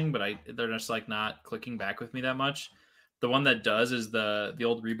recognizing, but they're just like not clicking back with me that much. The one that does is the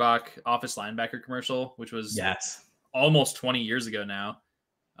old Reebok office linebacker commercial, which was almost 20 years ago now,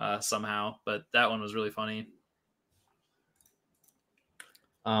 somehow, but that one was really funny.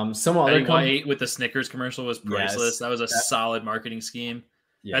 Some other White with the Snickers commercial was priceless. That was a solid marketing scheme.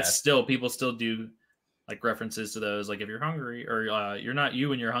 That's still, people still do like references to those, like if you're hungry or you're not you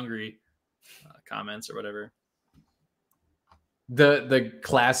when you're hungry comments or whatever. The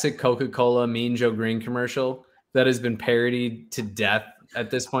classic Coca-Cola Mean Joe Green commercial that has been parodied to death at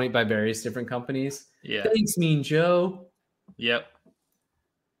this point by various different companies. Yeah. Thanks, Mean Joe. Yep.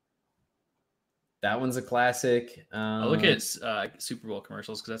 That one's a classic. I'll look at Super Bowl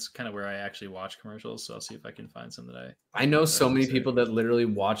commercials because that's kind of where I actually watch commercials. So I'll see if I can find some that I know so many people that literally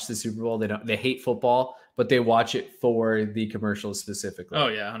watch the Super Bowl. They hate football, but they watch it for the commercials specifically. Oh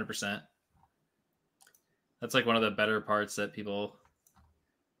yeah, 100%. That's like one of the better parts that people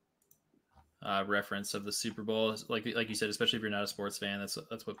reference of the Super Bowl. Like you said, especially if you're not a sports fan,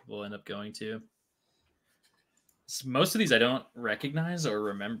 that's what people end up going to. So most of these I don't recognize or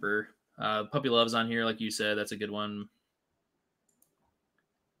remember. Puppy Love's on here, like you said. That's a good one.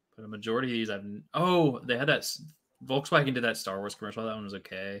 But a majority of these they had that Volkswagen did that Star Wars commercial. That one was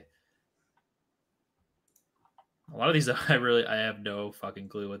okay. A lot of these I have no fucking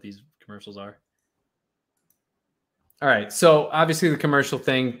clue what these commercials are. All right. So obviously the commercial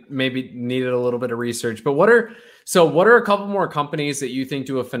thing maybe needed a little bit of research, but what are a couple more companies that you think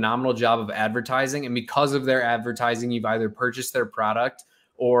do a phenomenal job of advertising, and because of their advertising, you've either purchased their product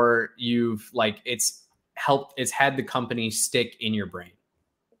or you've it's had the company stick in your brain?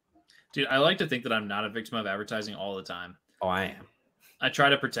 Dude, I like to think that I'm not a victim of advertising all the time. Oh, I am. I try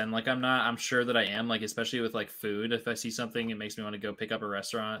to pretend like I'm not. I'm sure that I am, like, especially with like food. If I see something, it makes me want to go pick up a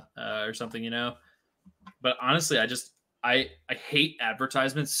restaurant or something, But honestly, I hate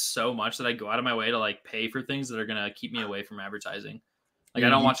advertisements so much that I go out of my way to like pay for things that are going to keep me away from advertising. Like, I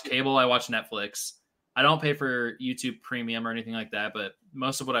don't watch cable. I watch Netflix. I don't pay for YouTube Premium or anything like that, but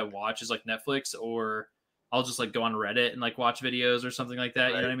most of what I watch is like Netflix, or I'll just like go on Reddit and like watch videos or something like that.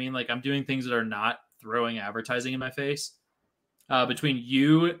 Right. You know what I mean? Like, I'm doing things that are not throwing advertising in my face. Between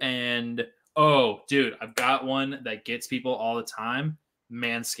you and, oh, dude, I've got one that gets people all the time.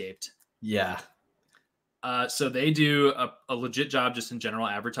 Manscaped. Yeah. So they do a legit job just in general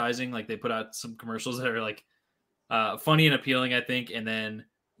advertising. Like, they put out some commercials that are like funny and appealing, I think, and then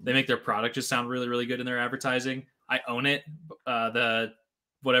they make their product just sound really, really good in their advertising. I own it. The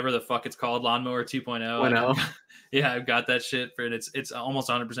whatever the fuck it's called, Lawnmower 2.0. Yeah, I've got that shit for it. It's almost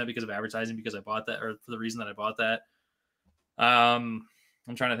 100% because of advertising, because I bought that, or for the reason that I bought that. I'm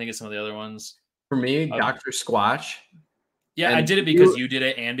trying to think of some of the other ones. For me, Dr. Squatch. Yeah, I did it because you did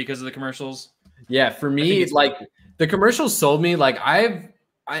it and because of the commercials. Yeah, for me, like the commercials sold me. Like I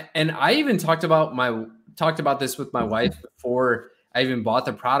even talked about this with my wife before I even bought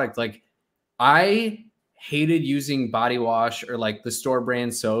the product. Like, I hated using body wash or like the store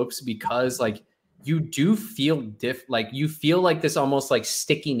brand soaps because like you do feel you feel like this almost like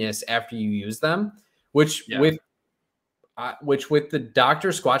stickiness after you use them, which with the Dr.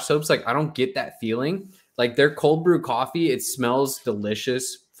 Squatch soaps, like I don't get that feeling. Like, their cold brew coffee, it smells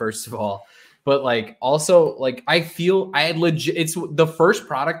delicious, first of all. But like also like it's the first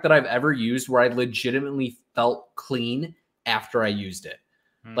product that I've ever used where I legitimately felt clean after I used it.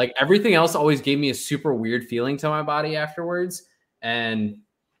 Like, everything else always gave me a super weird feeling to my body afterwards. And,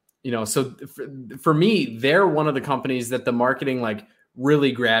 so for me, they're one of the companies that the marketing like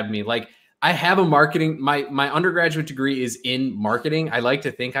really grabbed me. Like, I have a marketing, my undergraduate degree is in marketing. I like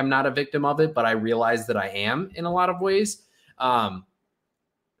to think I'm not a victim of it, but I realize that I am in a lot of ways.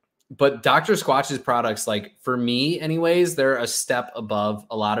 But Dr. Squatch's products, like for me anyways, they're a step above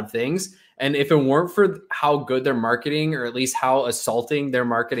a lot of things. And if it weren't for how good their marketing, or at least how assaulting their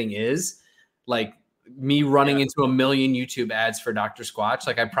marketing is, like me running into a million YouTube ads for Dr. Squatch,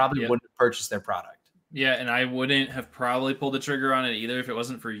 like I probably wouldn't have purchased their product. Yeah, and I wouldn't have probably pulled the trigger on it either if it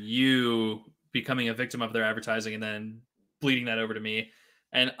wasn't for you becoming a victim of their advertising and then bleeding that over to me.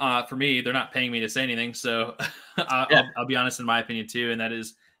 And for me, they're not paying me to say anything. So I'll be honest in my opinion too. And that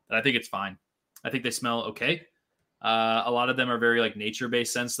is that I think it's fine. I think they smell okay. A lot of them are very like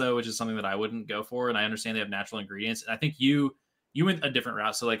nature-based scents though, which is something that I wouldn't go for. And I understand they have natural ingredients. And I think you went a different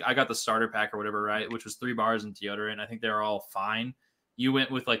route. So like I got the starter pack or whatever, right? Which was 3 bars and deodorant. I think they're all fine. You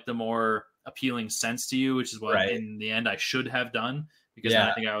went with like the more appealing scents to you, which is what in the end I should have done, because then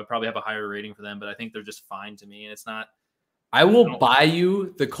I think I would probably have a higher rating for them, but I think they're just fine to me. And it's not, I will buy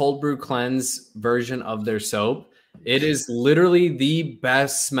you the Cold Brew Cleanse version of their soap. It is literally the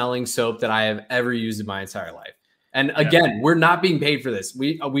best smelling soap that I have ever used in my entire life. And again, we're not being paid for this.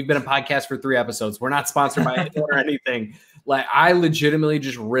 We've been a podcast for 3 episodes. We're not sponsored by anyone or anything. Like, I legitimately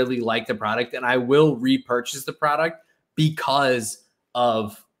just really like the product, and I will repurchase the product because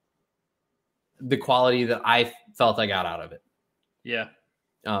of the quality that I felt I got out of it. Yeah.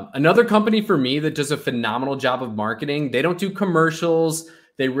 Another company for me that does a phenomenal job of marketing. They don't do commercials.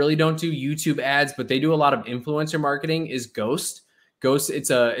 They really don't do YouTube ads, but they do a lot of influencer marketing, is Ghost. Ghost,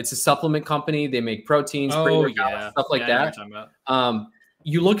 it's a supplement company. They make proteins, stuff like that.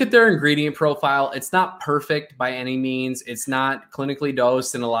 you look at their ingredient profile, it's not perfect by any means. It's not clinically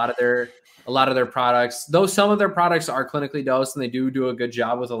dosed in a lot of their products, though some of their products are clinically dosed and they do a good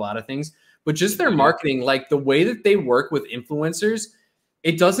job with a lot of things. But just their marketing, like the way that they work with influencers,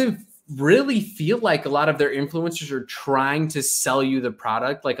 it doesn't really feel like a lot of their influencers are trying to sell you the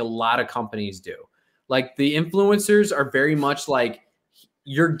product like a lot of companies do. Like the influencers are very much like,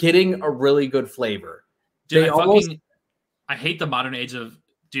 you're getting a really good flavor. Dude, I hate the modern age of,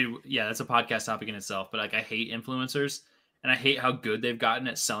 dude. Yeah, that's a podcast topic in itself. But like, I hate influencers, and I hate how good they've gotten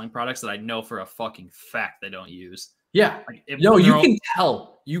at selling products that I know for a fucking fact they don't use. Yeah, like, no, you can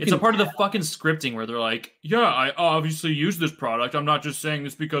tell. It's a part of the fucking scripting where they're like, "Yeah, I obviously use this product. I'm not just saying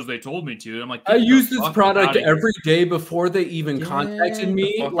this because they told me to." And I'm like, I use this product every day before they even contacted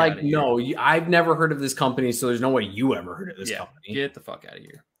me. Like, no, I've never heard of this company, so there's no way you ever heard of this company. Get the fuck out of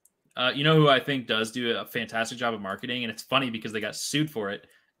here. You know who I think does do a fantastic job of marketing, and it's funny because they got sued for it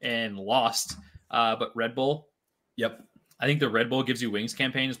and lost. But Red Bull. Yep. I think the Red Bull Gives You Wings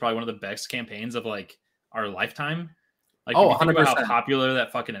campaign is probably one of the best campaigns of like our lifetime. Like, oh, think about how popular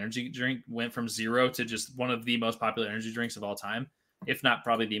that fucking energy drink went from zero to just one of the most popular energy drinks of all time, if not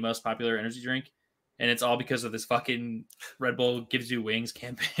probably the most popular energy drink. And it's all because of this fucking Red Bull Gives You Wings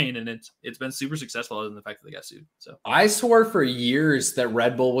campaign. And it's been super successful other than the fact that they got sued. So I swore for years that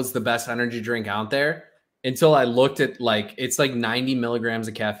Red Bull was the best energy drink out there until I looked at like, it's like 90 milligrams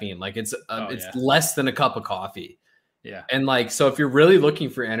of caffeine. Like it's less than a cup of coffee. Yeah. And like, so if you're really looking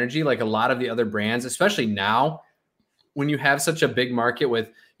for energy, like a lot of the other brands, especially now, when you have such a big market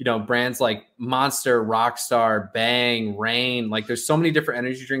with, you know, brands like Monster, Rockstar, Bang, Reign, like there's so many different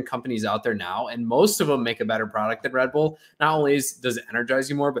energy drink companies out there now, and most of them make a better product than Red Bull. Not only does it energize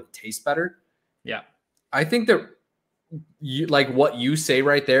you more, but it tastes better. Yeah. I think that like what you say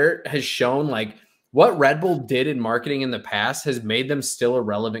right there has shown like what Red Bull did in marketing in the past has made them still a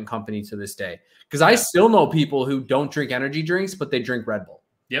relevant company to this day. Because I still know people who don't drink energy drinks, but they drink Red Bull.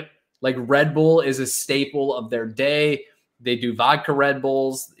 Yep. Like Red Bull is a staple of their day. They do vodka Red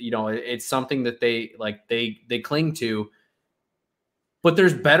Bulls. You know, it's something that they like, they cling to, but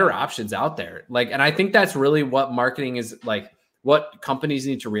there's better options out there. Like, and I think that's really what marketing is like, what companies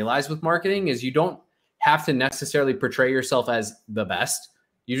need to realize with marketing is you don't have to necessarily portray yourself as the best.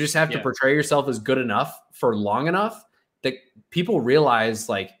 You just have to portray yourself as good enough for long enough that people realize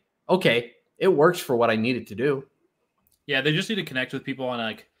like, okay, it works for what I need it to do. Yeah. They just need to connect with people on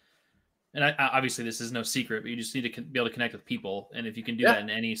like, and obviously this is no secret, but you just need to be able to connect with people. And if you can do that in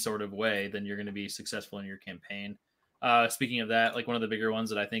any sort of way, then you're going to be successful in your campaign. Speaking of that, like one of the bigger ones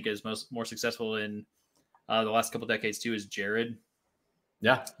that I think is more successful in the last couple of decades too is Jared.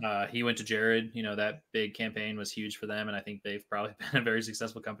 Yeah. He went to Jared, you know, that big campaign was huge for them. And I think they've probably been a very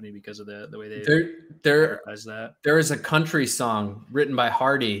successful company because of the way they advertise that. There is a country song written by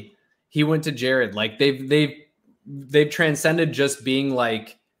Hardy. He went to Jared. Like they've transcended just being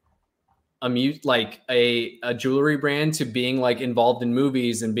like a jewelry brand to being like involved in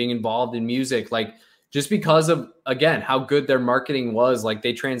movies and being involved in music, like just because of, again, how good their marketing was. Like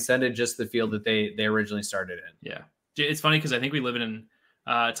they transcended just the field that they originally started in. Yeah. It's funny because I think we live in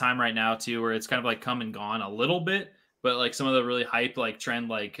a time right now too, where it's kind of like come and gone a little bit, but like some of the really hype, like trend,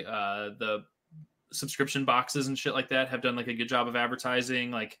 like the subscription boxes and shit like that have done like a good job of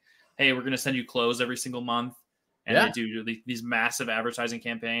advertising. Like, hey, we're going to send you clothes every single month. And they do these massive advertising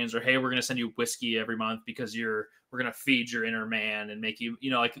campaigns, or, hey, we're going to send you whiskey every month because we're going to feed your inner man and make you,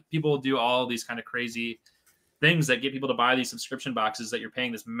 you know, like people do all these kind of crazy things that get people to buy these subscription boxes that you're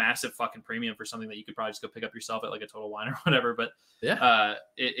paying this massive fucking premium for something that you could probably just go pick up yourself at like a Total Wine or whatever. But and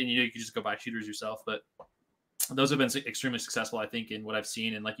you could just go buy shooters yourself. But those have been extremely successful, I think, in what I've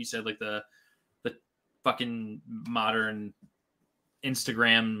seen. And like you said, like the fucking modern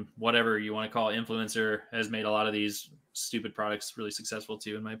Instagram, whatever you want to call it, influencer has made a lot of these stupid products really successful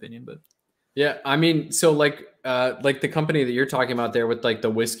too, in my opinion. But yeah, I mean, so like the company that you're talking about there with like the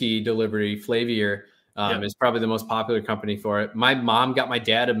whiskey delivery, Flavier, is probably the most popular company for it. My mom got my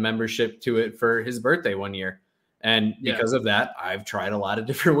dad a membership to it for his birthday one year. And because of that, I've tried a lot of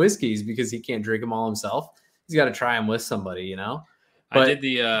different whiskeys because he can't drink them all himself. He's got to try them with somebody, you know? But I did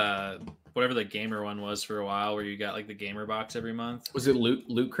the, whatever the gamer one was for a while, where you got like the gamer box every month. Was it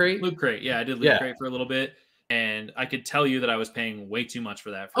Loot Crate? Loot Crate. Yeah, I did Loot Crate for a little bit. And I could tell you that I was paying way too much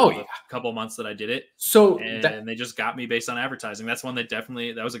for that for the couple of months that I did it. So they just got me based on advertising. That's one that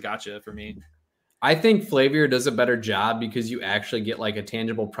that was a gotcha for me. I think Flavier does a better job because you actually get like a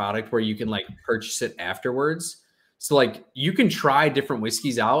tangible product where you can like purchase it afterwards. So like you can try different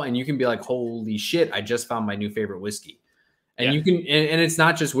whiskeys out and you can be like, holy shit, I just found my new favorite whiskey. And you can, and it's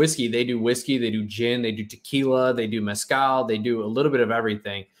not just whiskey. They do whiskey, they do gin, they do tequila, they do mezcal, they do a little bit of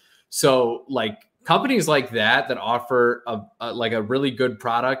everything. So like companies like that offer a really good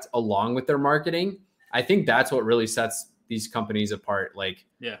product along with their marketing, I think that's what really sets these companies apart. Like,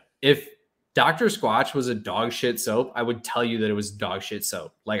 if Dr. Squatch was a dog shit soap, I would tell you that it was dog shit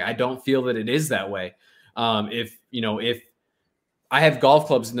soap. Like, I don't feel that it is that way. If I have golf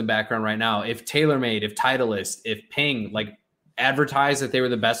clubs in the background right now, if TaylorMade, if Titleist, if Ping, like, advertise that they were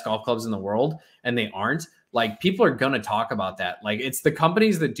the best golf clubs in the world and they aren't, like, people are going to talk about that. Like, it's the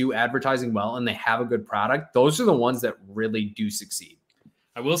companies that do advertising well and they have a good product. Those are the ones that really do succeed.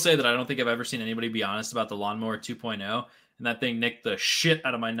 I will say that I don't think I've ever seen anybody be honest about the Lawnmower 2.0, and that thing nicked the shit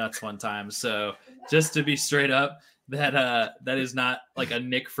out of my nuts one time. So just to be straight up, that is not like a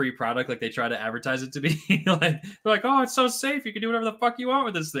nick-free product like they try to advertise it to be. They're like, oh, it's so safe. You can do whatever the fuck you want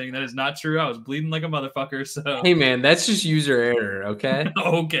with this thing. That is not true. I was bleeding like a motherfucker. So hey, man, that's just user error, okay?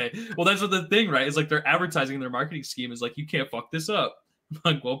 Okay. Well, that's what the thing, right? It's like they're advertising their marketing scheme is like, you can't fuck this up.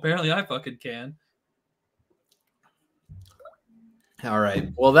 I'm like, well, apparently I fucking can. All right.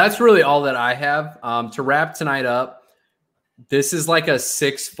 Well, that's really all that I have. To wrap tonight up, this is like a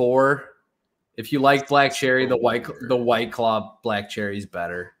 6-4. If you like black cherry, the White Claw black cherry is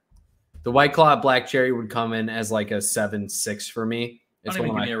better. The White Claw black cherry would come in as like a 7-6 for me. Don't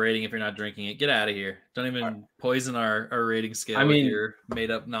even give me a rating if you're not drinking it. Get out of here. Don't even poison our rating scale with your made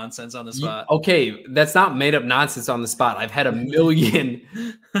up nonsense on the spot. Okay, that's not made up nonsense on the spot. I've had a million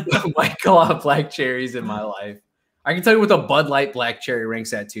White Claw black cherries in my life. I can tell you what the Bud Light black cherry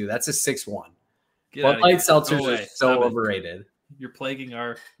ranks at too. That's a 6-1. Bud Light seltzers are so overrated. You're plaguing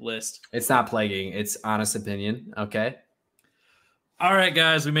our list. It's not plaguing. It's honest opinion. Okay. All right,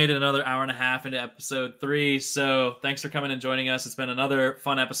 guys. We made it another hour and a half into episode 3. So thanks for coming and joining us. It's been another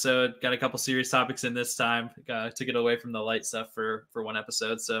fun episode. Got a couple serious topics in this time. To get away from the light stuff for one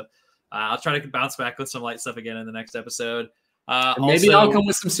episode. So I'll try to bounce back with some light stuff again in the next episode. Maybe I'll come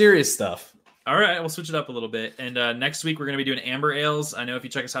with some serious stuff. All right, we'll switch it up a little bit. And next week, we're going to be doing amber ales. I know if you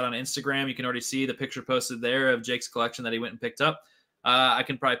check us out on Instagram, you can already see the picture posted there of Jake's collection that he went and picked up. I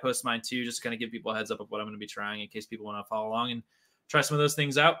can probably post mine too, just to kind of give people a heads up of what I'm going to be trying in case people want to follow along and try some of those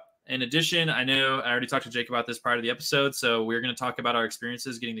things out. In addition, I know I already talked to Jake about this prior to the episode, so we're going to talk about our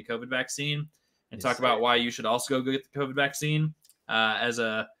experiences getting the COVID vaccine and talk about why you should also go get the COVID vaccine as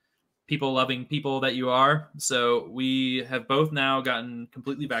a people-loving people that you are. So we have both now gotten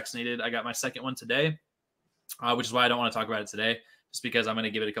completely vaccinated. I got my second one today, which is why I don't want to talk about it today, just because I'm going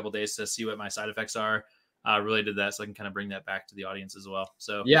to give it a couple days to see what my side effects are related to that, so I can kind of bring that back to the audience as well.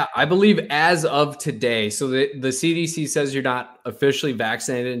 So yeah, I believe as of today, so the CDC says you're not officially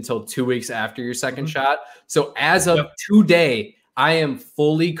vaccinated until 2 weeks after your second shot. So as of today, I am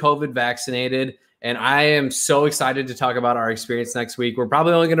fully COVID vaccinated. And I am so excited to talk about our experience next week. We're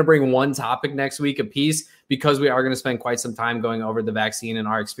probably only going to bring one topic next week a piece because we are going to spend quite some time going over the vaccine and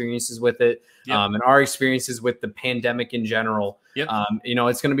our experiences with it and our experiences with the pandemic in general.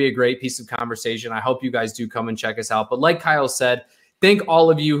 It's going to be a great piece of conversation. I hope you guys do come and check us out. But like Kyle said, thank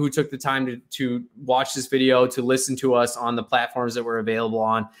all of you who took the time to watch this video, to listen to us on the platforms that we're available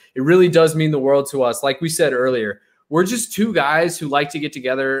on. It really does mean the world to us. Like we said earlier, we're just two guys who like to get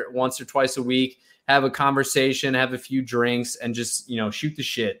together once or twice a week, have a conversation, have a few drinks, and just, shoot the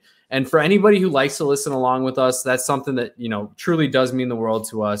shit. And for anybody who likes to listen along with us, that's something that, truly does mean the world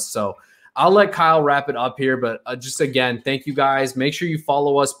to us. So I'll let Kyle wrap it up here, but just again, thank you guys. Make sure you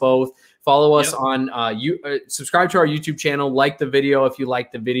follow us both. Follow us on subscribe to our YouTube channel, like the video if you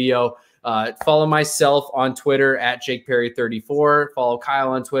like the video. Follow myself on Twitter at JakePerry34. Follow Kyle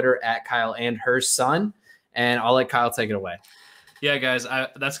on Twitter at Kyle and her son. And I'll let Kyle take it away. Yeah, guys,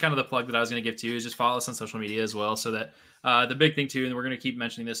 that's kind of the plug that I was going to give to you, is just follow us on social media as well. So that the big thing too, and we're going to keep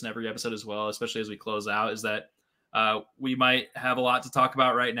mentioning this in every episode as well, especially as we close out, is that we might have a lot to talk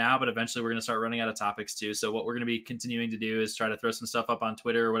about right now, but eventually we're going to start running out of topics too. So what we're going to be continuing to do is try to throw some stuff up on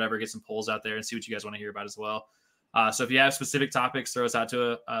Twitter or whatever, get some polls out there and see what you guys want to hear about as well. So if you have specific topics, throw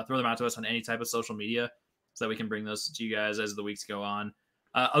them out to us on any type of social media so that we can bring those to you guys as the weeks go on.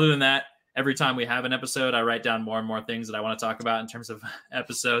 Other than that, every time we have an episode, I write down more and more things that I want to talk about in terms of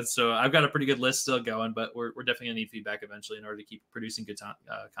episodes. So I've got a pretty good list still going, but we're definitely going to need feedback eventually in order to keep producing good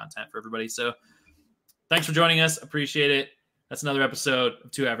content for everybody. So thanks for joining us. Appreciate it. That's another episode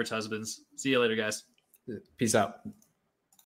of Two Average Husbands. See you later, guys. Peace out.